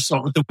 years or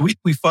so, the week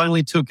we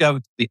finally took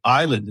out the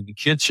island in the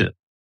kitchen,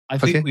 I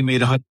think we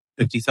made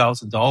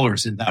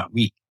 $150,000 in that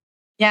week.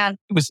 Yeah.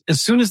 It was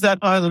as soon as that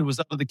island was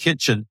out of the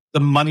kitchen, the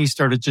money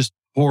started just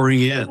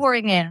pouring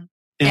in.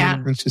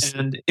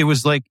 And it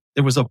was like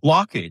there was a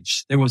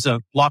blockage. There was a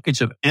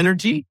blockage of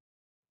energy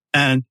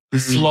and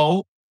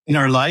flow in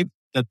our life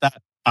that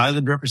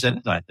island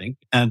represented, I think.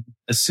 And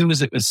as soon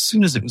as it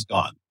was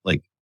gone,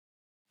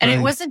 and it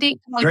wasn't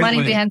even money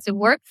we had to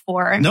work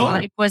for. No,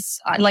 it was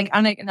like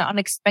an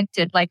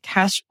unexpected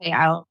cash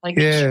payout.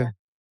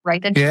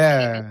 Right.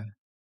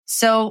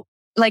 So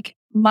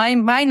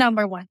my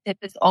number one tip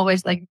is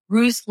always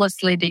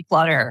ruthlessly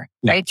declutter.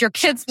 Right, your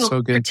kids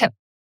will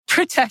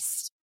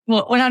protest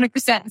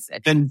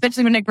 100%.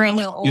 Especially when they're growing a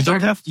little older. You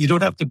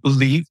don't have to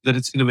believe that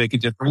it's going to make a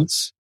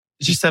difference.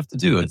 You just have to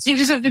do it. You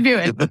just have to do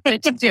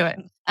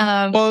it.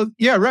 Well,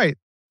 yeah, right.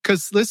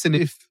 Because listen,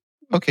 if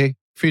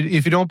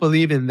you don't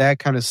believe in that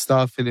kind of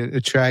stuff and it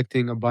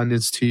attracting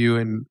abundance to you,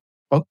 and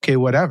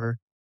whatever,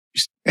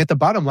 at the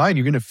bottom line,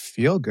 you're going to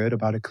feel good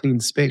about a clean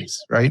space,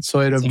 right?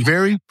 So at a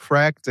very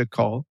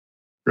practical,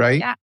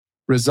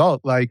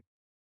 result, you're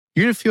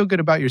going to feel good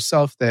about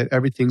yourself that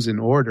everything's in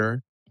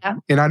order. Yeah.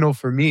 And I know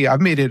for me,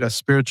 I've made it a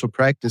spiritual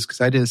practice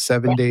because I did a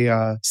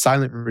 7-day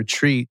silent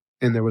retreat,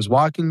 and there was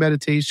walking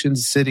meditation,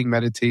 sitting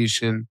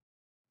meditation,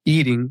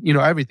 eating,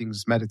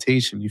 everything's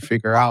meditation you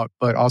figure out,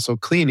 but also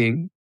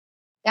cleaning.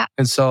 Yeah.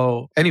 And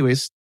so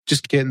anyways,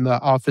 just getting the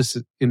office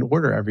in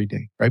order every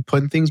day, right?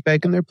 Putting things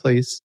back in their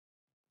place.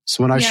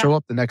 So when I show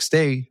up the next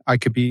day, I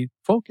could be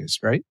focused,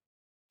 right?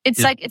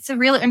 It's a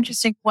really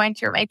interesting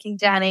point you're making,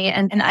 Danny.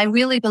 And I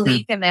really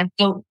believe in that.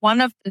 So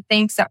one of the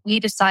things that we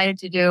decided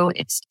to do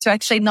is to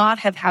actually not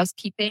have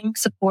housekeeping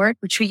support,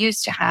 which we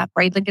used to have,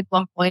 right? At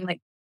one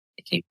point,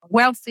 became more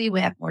wealthy,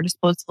 we had more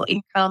disposable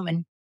income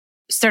and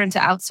started to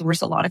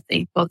outsource a lot of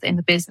things, both in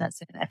the business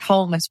and at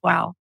home as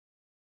well.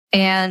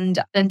 And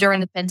then during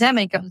the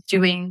pandemic, I was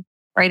doing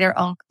our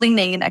own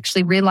cleaning and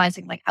actually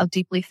realizing how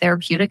deeply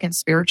therapeutic and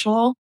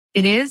spiritual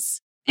it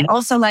is. And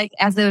also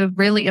as a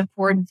really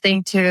important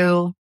thing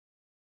to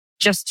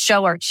just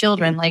show our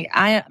children,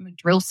 I am a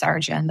drill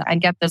sergeant. I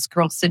get those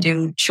girls to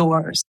do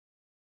chores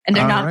and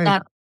they're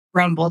not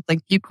grumble.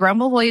 You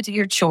grumble while you do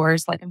your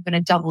chores. I'm going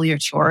to double your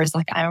chores.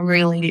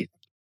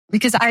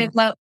 Because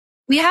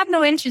we have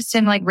no interest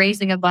in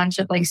raising a bunch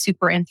of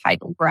super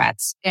entitled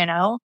brats,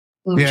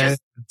 who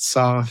just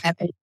soft.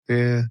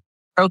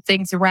 Throw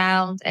things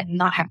around and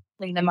not have to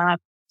clean them up.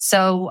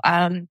 So,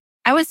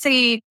 I would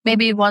say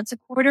maybe once a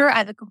quarter, I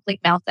have a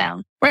complete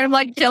meltdown where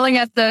I'm yelling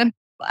at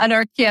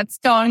our kids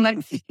going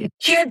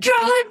you're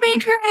driving me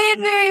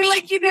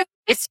crazy.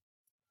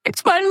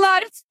 It's my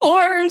life's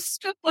force,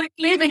 just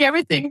leaving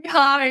everything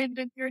behind.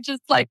 And you're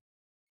just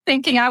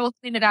thinking I will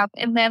clean it up.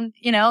 And then,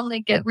 they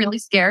get really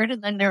scared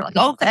and then they're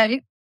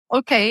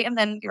okay. And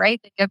then, they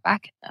get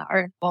back and are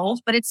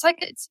involved. But it's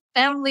it's a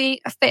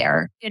family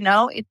affair,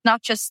 it's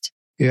not just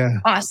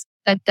us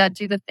that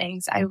do the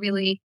things. I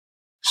really,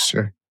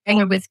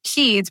 with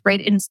kids,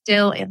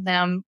 instill in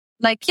them,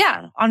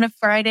 on a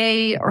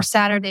Friday or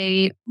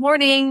Saturday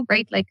morning,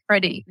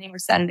 Friday evening or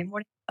Saturday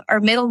morning, our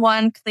middle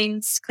one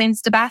cleans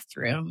the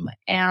bathroom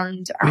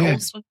and our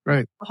oldest one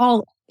the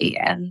hallway,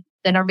 and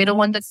then our middle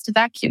one does the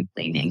vacuum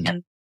cleaning.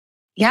 And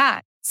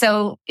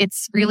so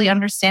it's really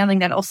understanding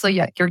that also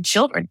your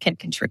children can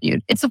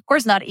contribute. It's of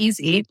course not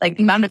easy, the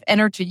amount of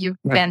energy you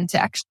spend to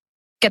actually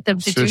get them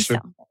to do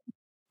something.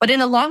 But in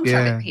the long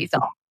term, it pays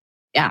off.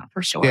 Yeah,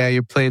 for sure. Yeah,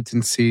 you're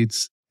planting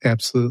seeds.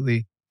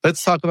 Absolutely.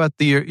 Let's talk about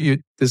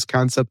this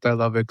concept I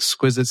love,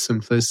 exquisite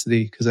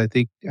simplicity, because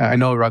I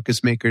know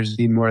ruckus makers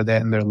need more of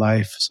that in their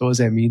life. So what does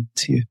that mean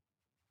to you?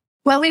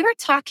 Well, we were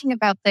talking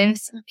about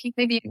this, and Pete,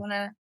 maybe you want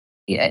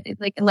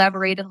to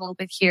elaborate a little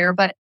bit here,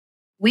 but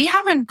we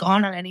haven't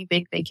gone on any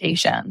big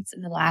vacations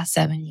in the last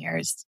 7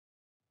 years.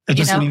 It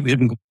doesn't mean we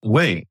haven't gone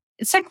away.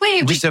 It's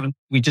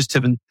we just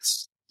haven't,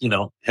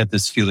 had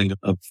this feeling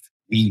of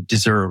we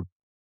deserve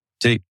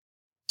to take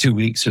 2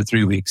 weeks or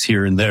 3 weeks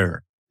here and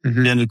there.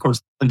 Mm-hmm. And of course,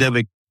 the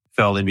pandemic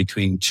fell in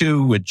between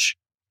too, which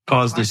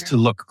caused us to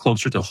look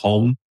closer to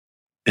home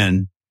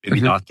and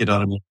maybe not get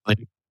on a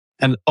plane.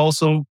 And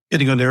also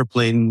getting on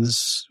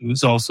airplanes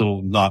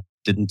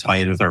didn't tie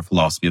in with our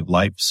philosophy of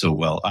life so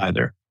well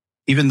either.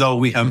 Even though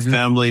we have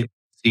family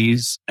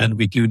overseas and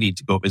we do need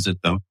to go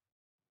visit them,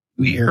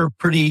 we are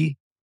pretty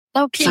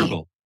low key.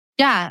 frugal.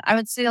 Yeah, I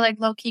would say like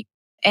low key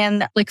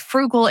and like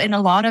frugal in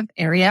a lot of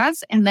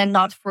areas and then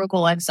not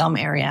frugal in some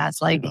areas.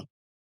 Like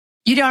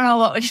you don't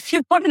know if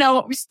you want to know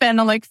what we spend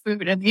on like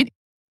food and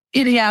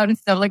eating out and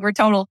stuff. Like we're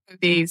total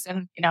foodies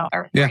and,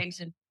 our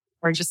brains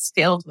are just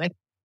filled with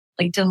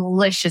like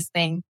delicious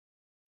things.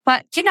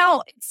 But,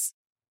 it's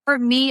for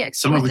me,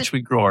 some of which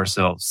we grow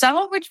ourselves.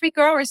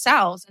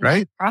 And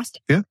right?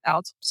 Frosting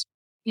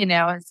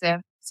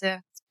ourselves. It's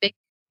a big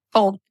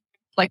cold,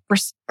 like we're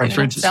our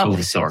fridge is full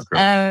of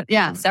sauerkraut.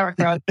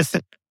 Sauerkraut.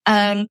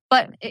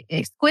 But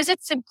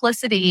exquisite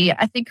simplicity,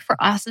 I think for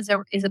us is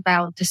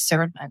about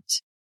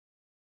discernment,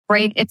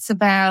 right? It's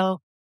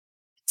about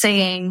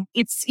saying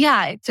it's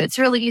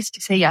really easy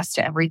to say yes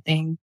to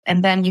everything.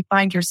 And then you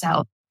find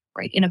yourself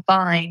right in a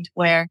bind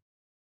where,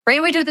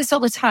 right? We do this all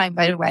the time,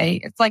 by the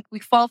way. It's like we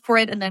fall for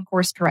it and then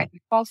course correct.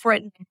 We fall for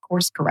it and then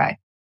course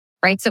correct.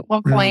 Right. So at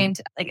one point,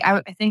 like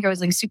I think I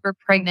was like super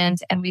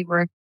pregnant and we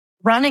were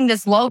running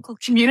this local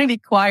community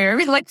choir.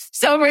 We like for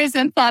some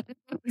reason thought it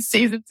was the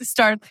season to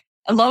start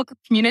a local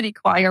community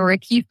choir where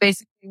Keith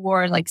basically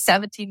wore like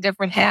 17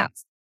 different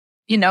hats,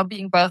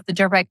 being both the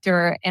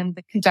director and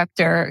the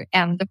conductor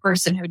and the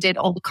person who did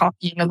all the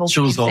copying of all the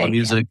chose all the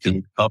music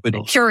and copied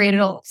all,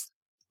 curated all,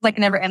 like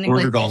never ending.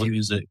 Ordered all the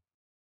music.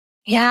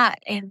 Yeah.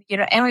 And,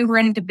 and we were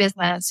into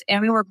business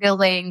and we're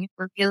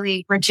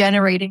really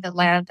regenerating the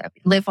land that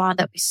we live on,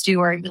 that we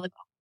steward. We live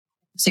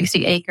on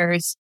 60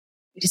 acres.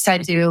 We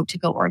decided to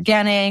go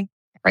organic,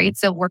 right?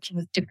 So working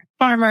with different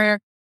farmers,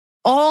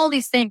 all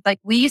these things, like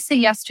we say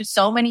yes to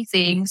so many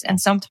things. And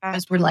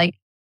sometimes we're like,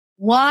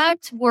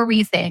 what were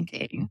we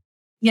thinking?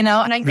 And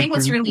I think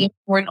what's really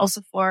important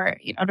also for,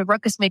 the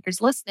ruckus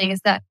makers listening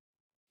is that,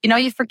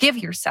 you forgive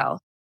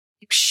yourself.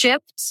 You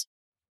shift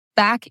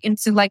back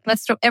into like,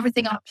 let's throw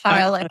everything on a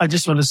pile. I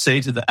just want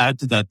to add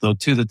to that though,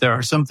 too, that there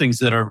are some things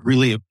that are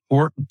really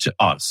important to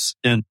us.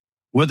 And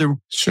whether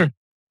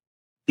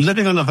we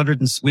live on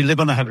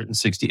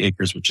 160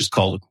 acres, which is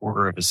called a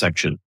quarter of a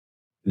section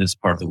in this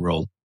part of the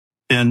world.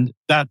 And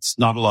that's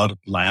not a lot of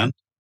land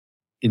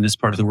in this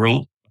part of the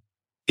world.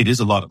 It is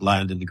a lot of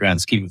land in the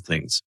grand scheme of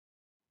things.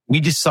 We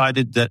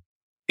decided that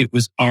it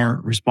was our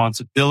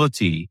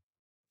responsibility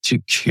to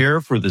care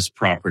for this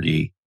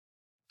property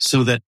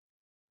so that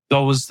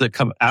those that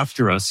come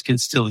after us can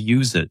still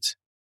use it,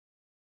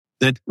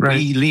 that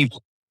we leave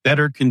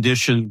better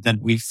condition than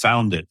we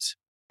found it,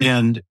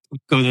 and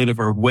go out of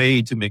our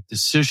way to make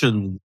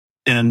decisions.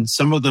 And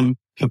some of them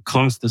have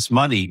cost us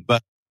money,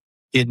 but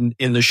in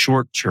the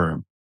short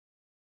term,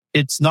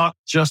 it's not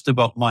just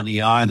about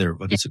money either,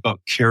 but it's about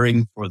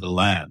caring for the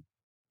land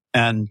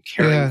and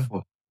caring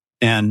for.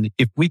 And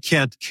if we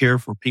can't care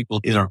for people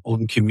in our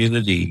own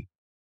community,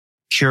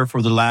 care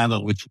for the land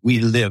on which we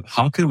live,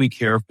 how can we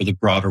care for the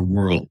broader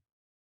world?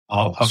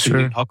 How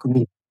can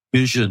we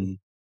vision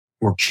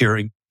for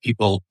caring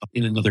people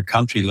in another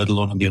country, let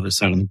alone on the other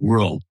side of the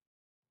world?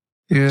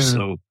 Yeah.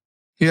 So,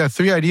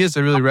 three ideas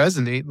that really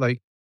resonate,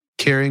 like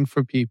caring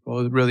for people,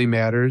 it really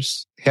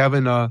matters.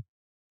 Having a,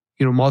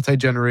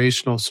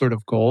 multi-generational sort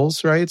of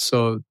goals, right?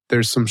 So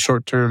there's some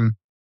short-term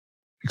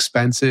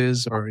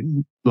expenses or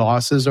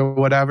losses or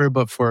whatever,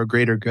 but for a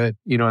greater good,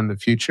 in the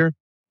future.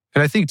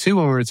 And I think too,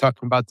 when we were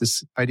talking about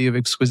this idea of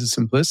exquisite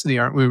simplicity,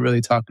 aren't we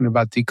really talking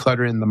about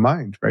decluttering the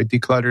mind, right?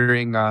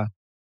 Decluttering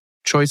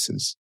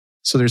choices.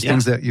 So there's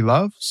things that you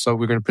love. So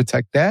we're going to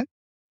protect that.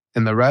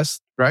 And the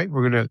rest, right?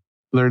 We're going to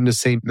learn to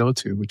say no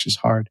to, which is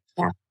hard.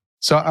 Yeah.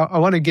 So I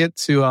want to get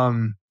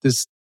to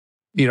this,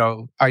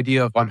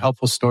 idea of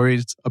unhelpful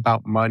stories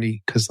about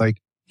money. Cause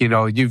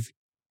you've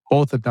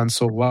both have done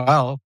so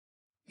well.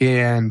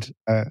 And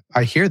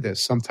I hear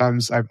this.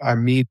 Sometimes I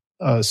meet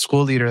a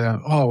school leader that,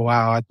 oh,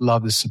 wow, I'd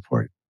love to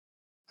support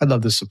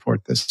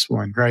this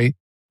one, right?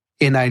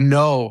 And I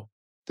know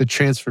the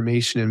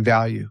transformation in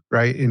value,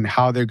 right? And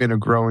how they're going to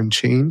grow and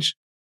change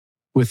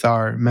with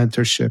our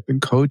mentorship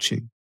and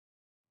coaching.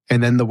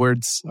 And then the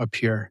words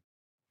appear,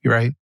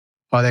 right?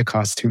 Oh, that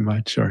costs too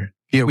much. Or,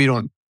 we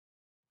don't,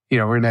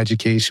 we're in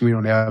education, we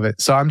don't have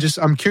it. So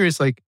I'm curious,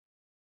 like,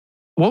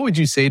 what would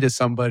you say to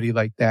somebody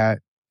like that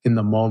in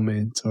the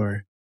moment?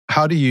 Or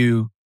how do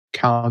you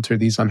counter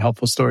these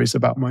unhelpful stories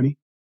about money?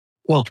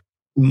 Well,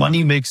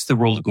 money makes the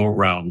world go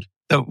round.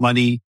 Without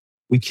money,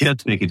 we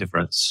can't make a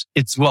difference.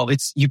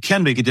 You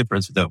can make a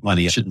difference without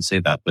money. I shouldn't say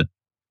that, but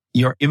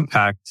your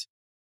impact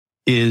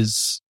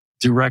is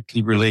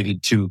directly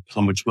related to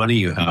how much money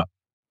you have,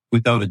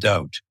 without a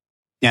doubt.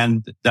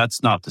 And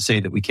that's not to say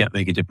that we can't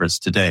make a difference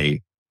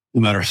today, no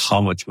matter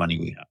how much money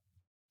we have.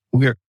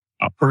 We're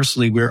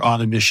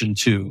on a mission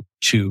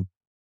to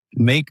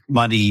make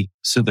money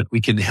so that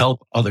we can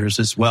help others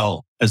as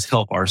well as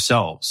help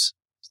ourselves,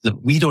 so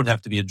that we don't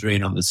have to be a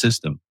drain on the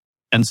system,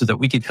 and so that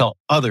we can help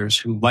others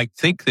who might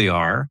think they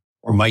are,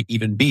 or might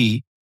even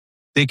be,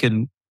 they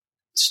can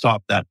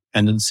stop that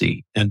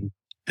tendency and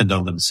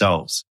on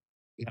themselves.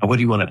 What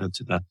do you want to add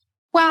to that?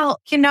 Well,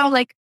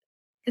 like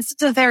this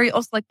is a very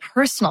also like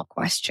personal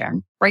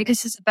question, right?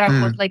 This is about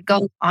what like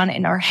goes on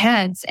in our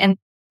heads. And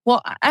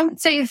well, I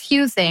would say a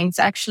few things,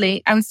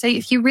 actually. I would say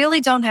if you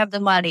really don't have the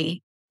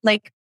money,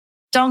 like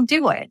don't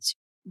do it,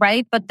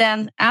 right? But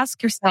then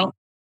ask yourself,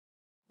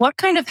 what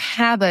kind of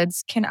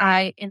habits can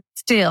I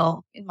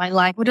instill in my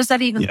life? What does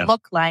that even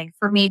look like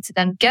for me to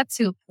then get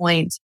to a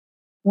point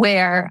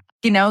where,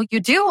 you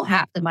do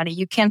have the money,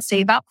 you can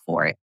save up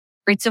for it,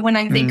 right? So when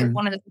I think of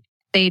one of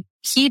the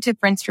key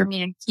difference for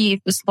me and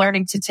Keith was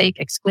learning to take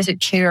exquisite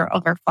care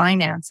of our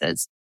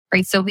finances,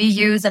 right? So we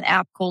use an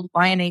app called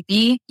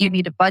YNAB. You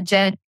need a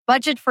budget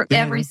for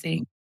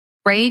everything,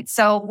 right?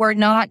 So we're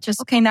not just,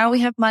 okay, now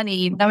we have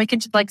money, now we can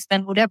just like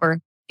spend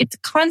whatever. It's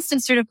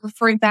constant sort of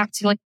referring back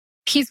to like,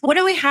 Keith, what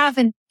do we have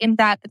in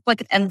that? It's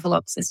like an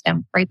envelope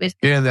system, right?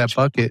 Yeah, that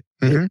bucket.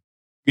 Mm-hmm.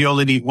 You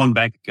only need one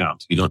bank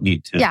account. You don't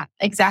need to. Yeah,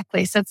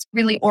 exactly. So it's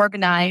really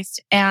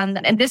organized. And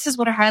this is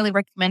what I highly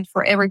recommend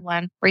for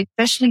everyone, right?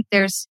 Especially if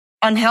there's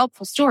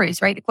unhelpful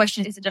stories, right? The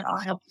question is it an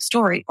unhelpful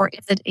story or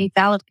is it a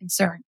valid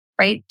concern,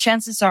 right?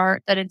 Chances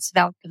are that it's a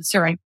valid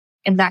concern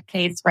in that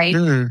case, right?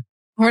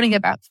 Learning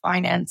about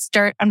finance,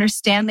 start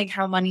understanding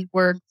how money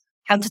works,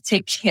 how to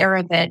take care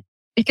of it.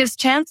 Because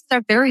chances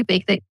are very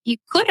big that you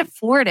could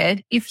afford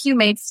it if you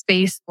made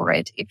space for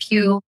it. If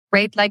you,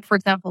 right, like for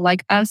example,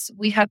 like us,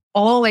 we have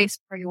always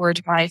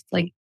prioritized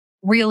like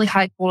really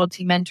high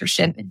quality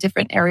mentorship in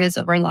different areas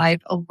of our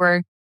life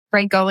over,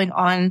 right, going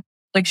on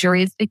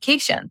luxurious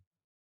vacation.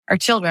 Our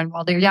children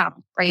while they're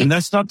young, right? And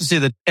that's not to say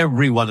that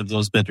every one of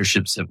those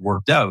mentorships have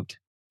worked out.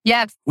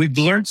 Yes. We've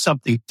learned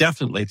something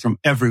definitely from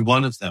every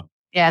one of them.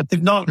 Yeah. But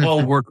they've not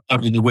all worked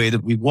out in the way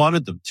that we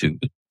wanted them to.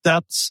 But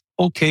that's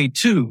okay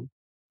too.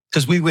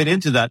 Because we went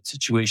into that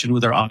situation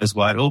with our eyes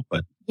wide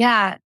open.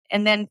 Yeah.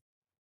 And then,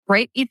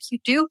 right, if you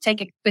do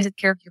take exquisite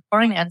care of your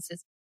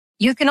finances,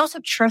 you can also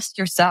trust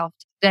yourself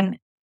to then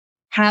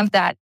have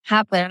that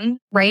happen,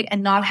 right?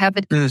 And not have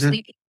it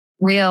completely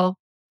real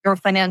your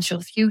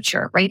financial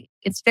future, right?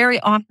 It's very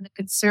often a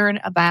concern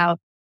about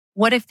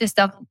what if this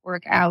doesn't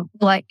work out?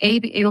 Will I A,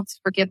 be able to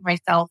forgive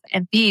myself?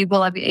 And B,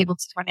 will I be able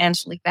to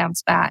financially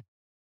bounce back?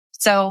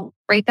 So,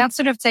 right, that's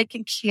sort of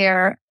taking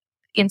care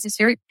in this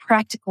very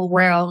practical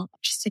realm,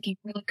 just taking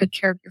really good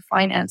care of your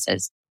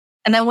finances.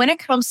 And then when it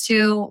comes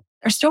to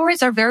our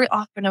stories are very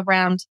often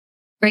around,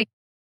 right,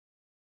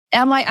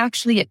 am I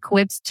actually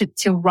equipped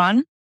to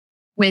run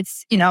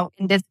with,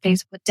 in this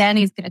case, what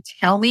Danny's going to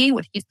tell me,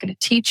 what he's going to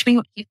teach me,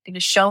 what he's going to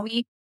show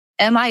me?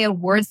 Am I a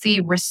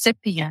worthy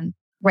recipient,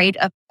 right,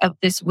 of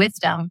this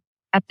wisdom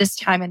at this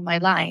time in my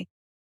life,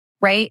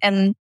 right?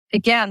 And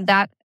again,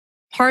 that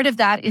part of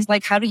that is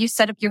like, how do you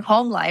set up your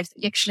home life?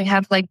 You actually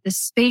have like the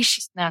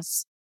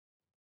spaciousness,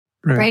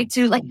 right?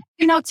 To like,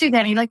 too,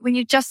 Danny, like when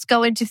you just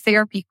go into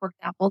therapy, for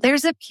example,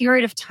 there's a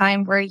period of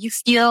time where you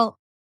feel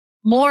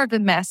more of a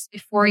mess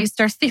before you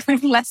start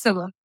feeling less of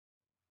them,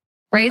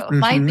 right? It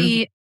might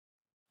be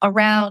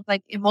around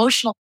like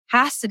emotional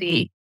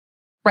capacity,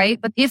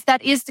 right? But if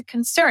that is the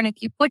concern,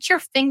 if you put your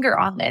finger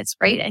on this,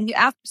 right, and you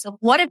ask yourself,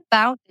 what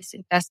about this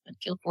investment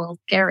feels a little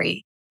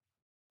scary,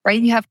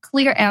 right? You have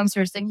clear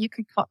answers and you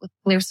can come up with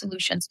clear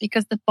solutions,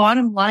 because the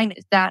bottom line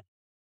is that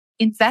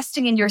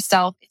investing in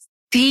yourself is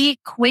the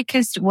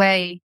quickest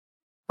way,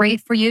 right,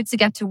 for you to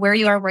get to where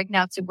you are right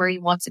now to where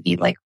you want to be,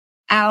 like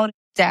out of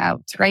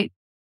doubt, right?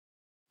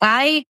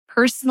 I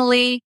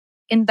personally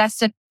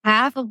invested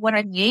half of what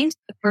I made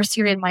the first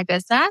year in my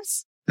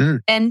business.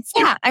 And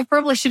yeah, I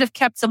probably should have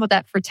kept some of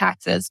that for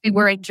taxes. We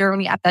were in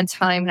Germany at that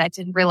time and I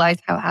didn't realize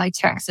how high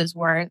taxes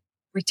were,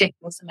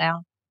 ridiculous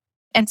amount.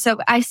 And so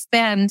I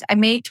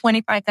made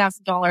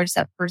 $25,000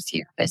 that first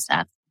year of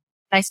business.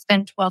 I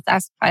spent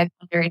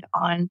 $12,500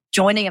 on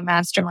joining a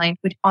mastermind,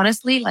 which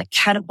honestly like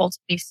catapulted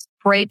me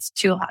straight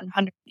to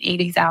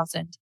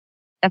 $180,000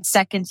 that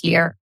second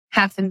year,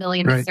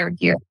 $500,000 the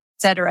third year,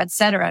 et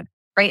cetera.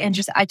 Right. And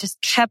I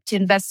just kept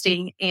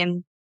investing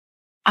in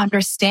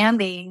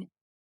understanding,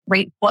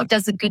 right, what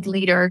does a good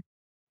leader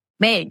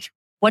make?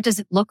 What does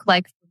it look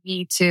like for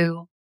me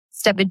to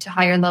step into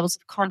higher levels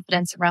of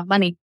confidence around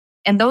money?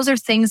 And those are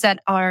things that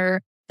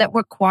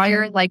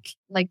require like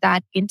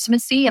that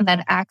intimacy and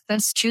that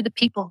access to the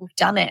people who've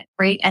done it,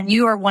 right? And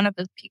you are one of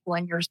those people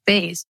in your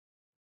space.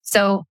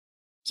 So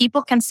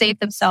people can save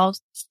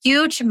themselves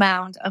huge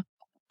amount of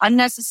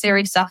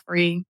unnecessary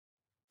suffering,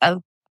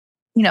 of,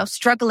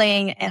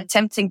 struggling and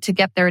attempting to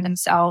get there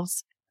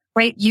themselves,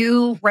 right?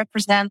 You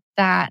represent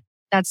that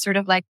sort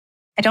of like,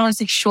 I don't want to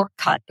say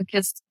shortcut,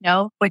 because,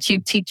 what you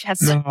teach has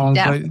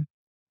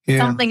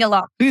something a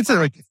lot. It's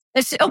like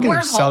it's a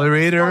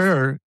accelerator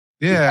or,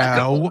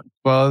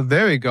 well,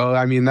 there we go.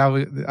 I mean, now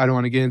I don't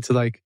want to get into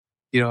like,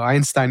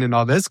 Einstein and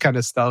all this kind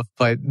of stuff,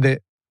 but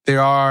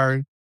there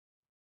are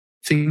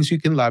things you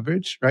can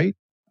leverage, right?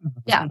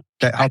 Yeah.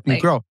 That help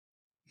you grow.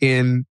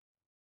 And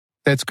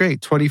that's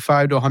great.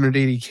 25 to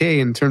 180K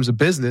in terms of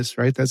business,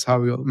 right? That's how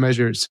we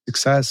measure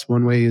success.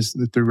 One way is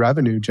through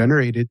revenue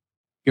generated.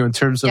 In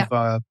terms of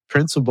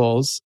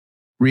principles,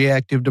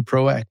 reactive to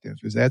proactive.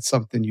 Is that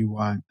something you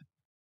want?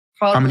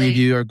 Probably. How many of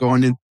you are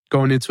going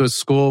going into a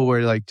school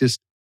where like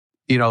just,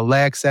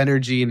 lacks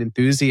energy and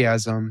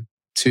enthusiasm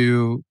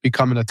to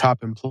becoming a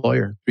top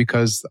employer,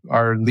 because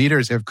our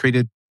leaders have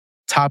created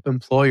top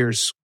employer,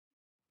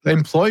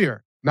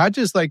 not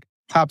just like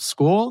top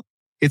school.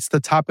 It's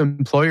the top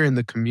employer in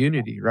the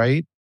community,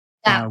 right?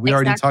 Yeah, we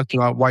already talked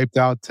about wiped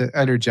out to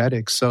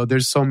energetic. So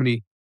there's so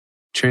many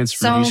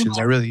transformations.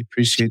 I really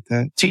appreciate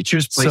that.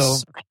 Teachers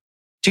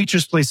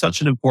play such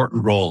an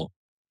important role.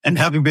 And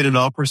having been an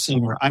opera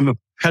singer, I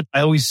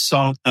always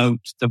sought out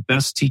the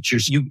best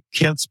teachers. You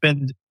can't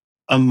spend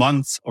a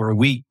month or a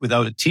week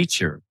without a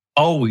teacher.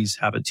 Always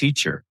have a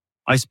teacher.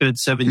 I spent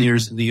 7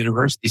 years in the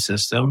university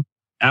system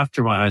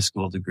after my high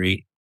school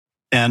degree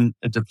and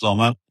a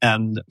diploma,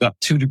 and got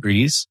 2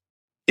 degrees,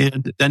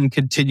 and then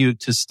continued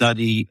to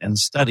study,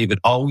 but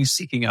always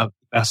seeking out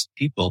the best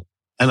people.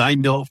 And I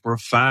know for a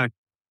fact,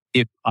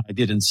 if I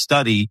didn't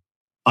study,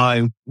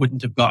 I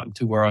wouldn't have gotten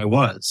to where I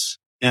was.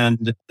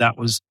 And that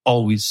was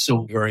always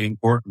so very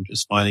important,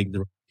 just finding the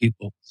right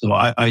people. So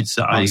I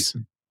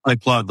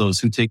applaud those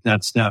who take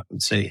that step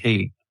and say,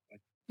 hey.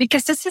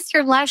 Because this is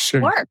your life's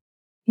work,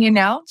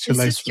 This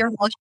is your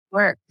life's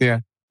work. Yeah.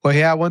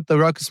 Well, I want the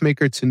Ruckus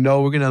Maker to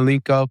know we're going to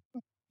link up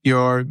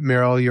your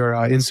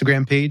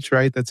Instagram page,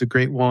 right? That's a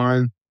great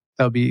one.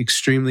 That'll be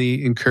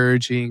extremely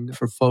encouraging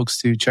for folks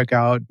to check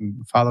out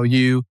and follow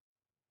you.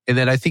 And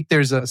then I think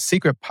there's a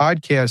secret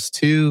podcast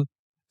too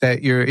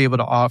that you're able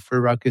to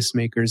offer Ruckus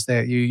Makers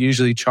that you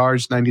usually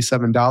charge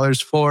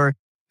 $97 for.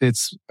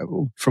 It's,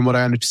 from what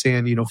I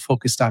understand,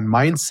 focused on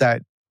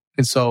mindset.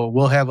 And so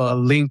we'll have a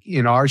link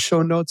in our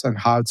show notes on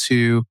how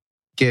to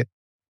get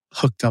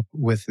hooked up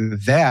with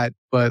that.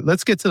 But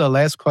let's get to the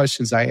last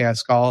questions I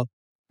ask all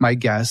my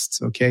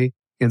guests, okay?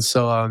 And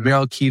so,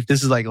 Meryl Keefe,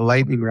 this is like a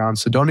lightning round.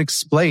 So don't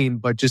explain,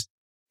 but just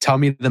tell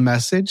me the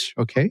message,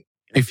 okay?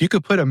 If you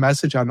could put a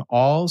message on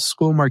all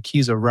school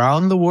marquees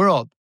around the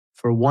world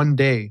for one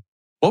day,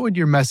 what would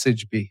your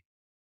message be?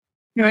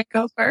 You want to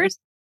go first?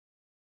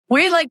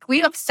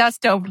 We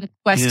obsessed over the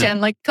question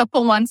like a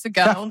couple months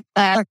ago.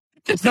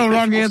 There's no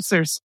wrong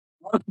answers.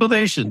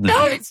 Explanation.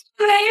 No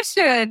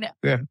explanation.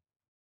 Yeah.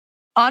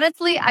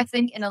 Honestly, I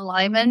think in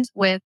alignment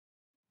with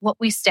what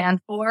we stand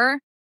for,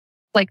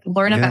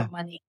 learn about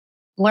money,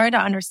 learn to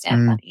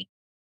understand money.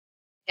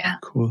 Yeah.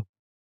 Cool.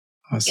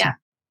 Awesome. Yeah.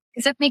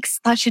 Because it makes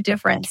such a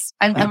difference.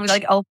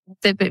 I'll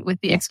flip it with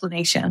the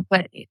explanation,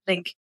 but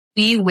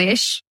we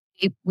wish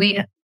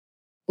we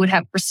would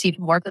have received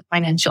more of the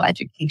financial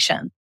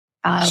education.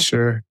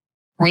 Sure.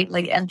 Right?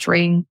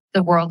 Entering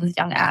the world as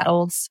young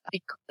adults,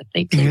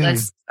 they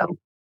clueless. So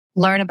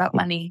learn about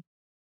money.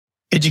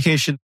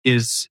 Education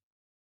is,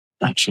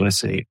 should I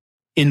say,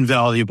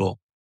 invaluable.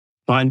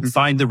 Find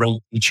the right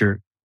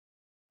teacher,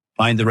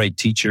 find the right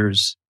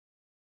teachers,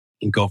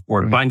 and go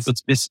for it. Right. Find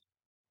what's missing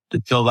to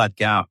fill that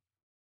gap.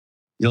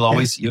 You'll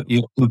always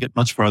you'll get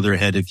much farther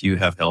ahead if you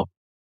have help.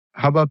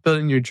 How about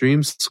building your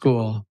dreams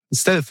school?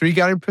 Instead of 3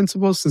 guiding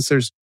principles, since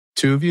there's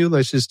 2 of you,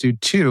 let's just do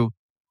 2.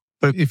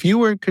 But if you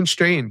weren't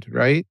constrained,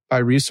 right, by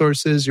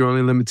resources, your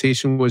only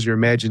limitation was your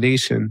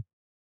imagination.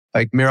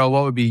 Meryl,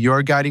 what would be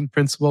your guiding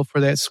principle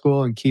for that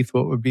school? And Keith,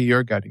 what would be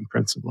your guiding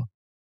principle?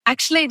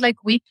 Actually,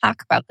 we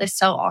talk about this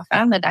so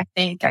often that I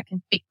think I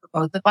can speak for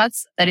both of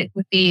us, that it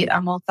would be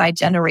a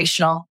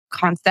multi-generational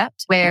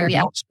concept where we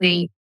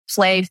actually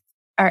place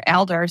our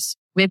elders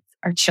with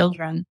our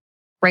children,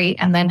 right?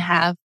 And then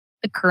have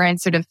the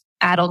current sort of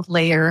adult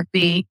layer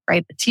be,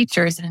 right, the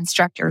teachers and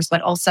instructors,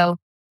 but also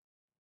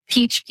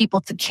teach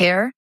people to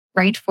care,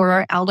 right, for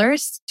our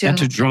elders. And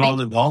to draw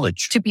the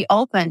knowledge. To be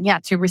open,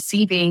 to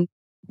receiving.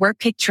 We're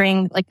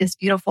picturing this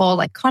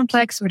beautiful,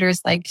 complex where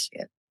there's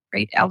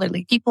great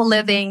elderly people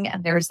living,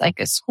 and there's a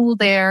school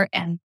there,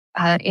 and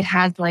it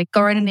has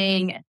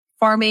gardening and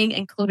farming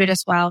included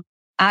as well.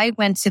 I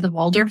went to the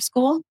Waldorf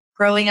school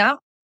growing up,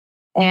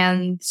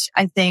 and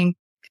I think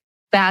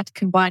that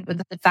combined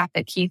with the fact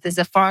that Keith is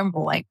a farm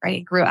boy, right?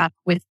 He grew up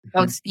with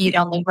both feet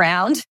on the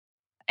ground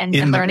and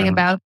learning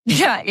about,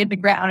 in the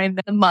ground, in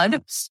the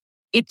mud.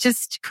 It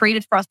just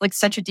created for us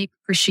such a deep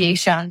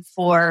appreciation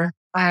for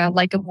a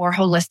more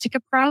holistic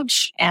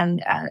approach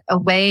and a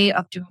way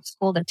of doing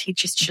school that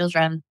teaches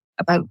children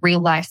about real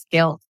life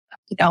skills,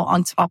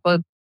 on top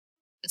of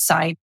the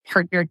side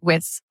partnered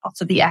with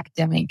also the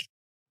academic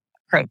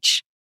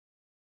approach.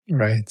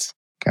 Right.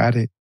 Got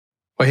it.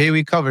 Well, hey,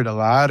 we covered a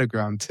lot of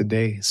ground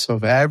today. So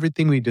of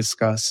everything we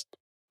discussed,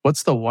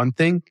 what's the one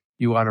thing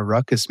you want a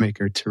Ruckus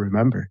Maker to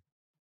remember?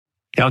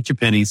 Count your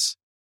pennies.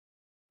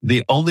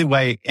 The only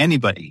way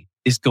anybody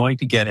is going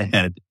to get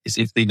ahead is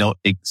if they know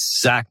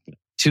exactly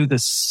to the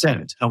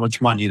cent how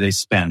much money they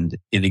spend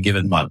in a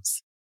given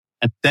month.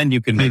 And then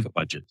you can make a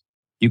budget.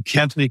 You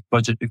can't make a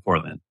budget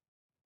before then.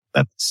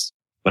 That's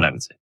what I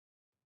would say.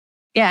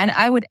 Yeah. And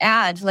I would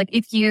add,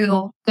 if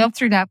you go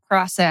through that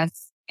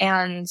process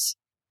and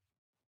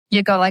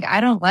you go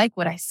I don't like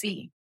what I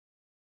see,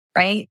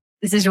 right?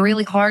 This is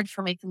really hard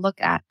for me to look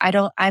at.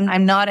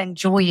 I'm not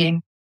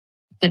enjoying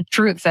the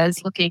truth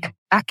as looking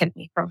back at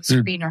me from a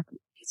screen or a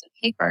piece of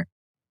paper.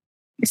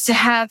 Is to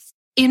have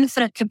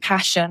infinite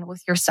compassion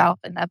with yourself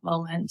in that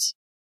moment.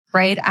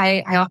 right?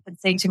 I often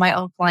say to my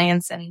own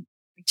clients and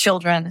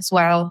children as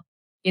well,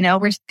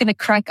 we're just going to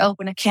crack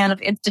open a can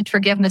of instant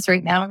forgiveness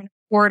right now. We're going to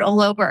pour it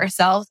all over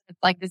ourselves. It's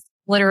like this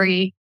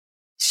glittery,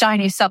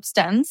 shiny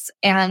substance.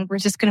 And we're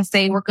just going to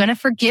say, we're going to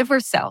forgive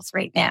ourselves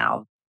right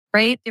now,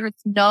 right? There is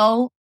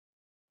no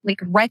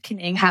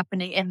reckoning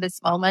happening in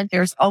this moment.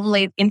 There's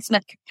only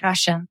infinite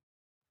compassion.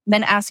 And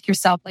then ask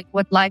yourself,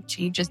 what life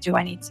changes do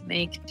I need to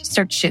make to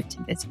start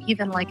shifting this,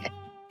 even a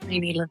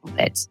tiny little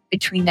bit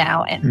between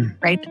now and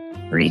right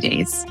 3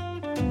 days.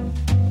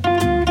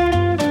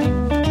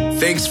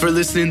 Thanks for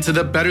listening to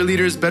the Better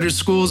Leaders, Better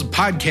Schools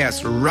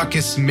podcast,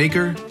 Ruckus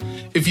Maker.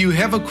 If you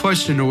have a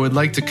question or would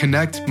like to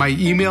connect, my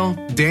email,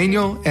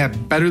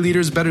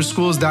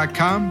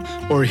 daniel@betterleadersbetterschools.com,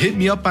 or hit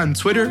me up on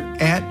Twitter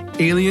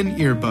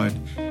 @AlienEarbud.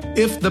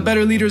 If the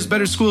Better Leaders,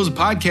 Better Schools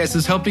podcast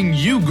is helping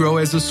you grow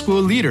as a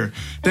school leader,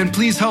 then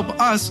please help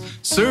us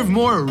serve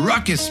more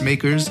ruckus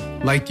makers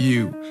like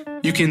you.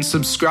 You can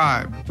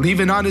subscribe,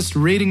 leave an honest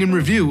rating and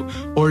review,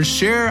 or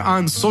share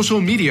on social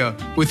media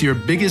with your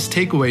biggest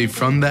takeaway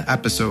from the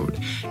episode.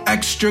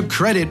 Extra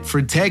credit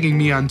for tagging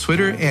me on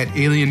Twitter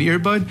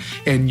 @AlienEarbud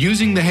and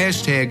using the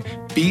hashtag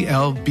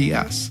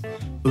BLBS.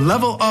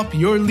 Level up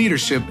your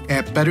leadership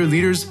at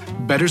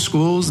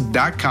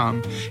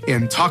betterleadersbetterschools.com,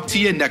 and talk to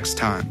you next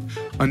time.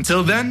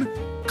 Until then,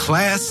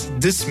 class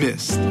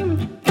dismissed.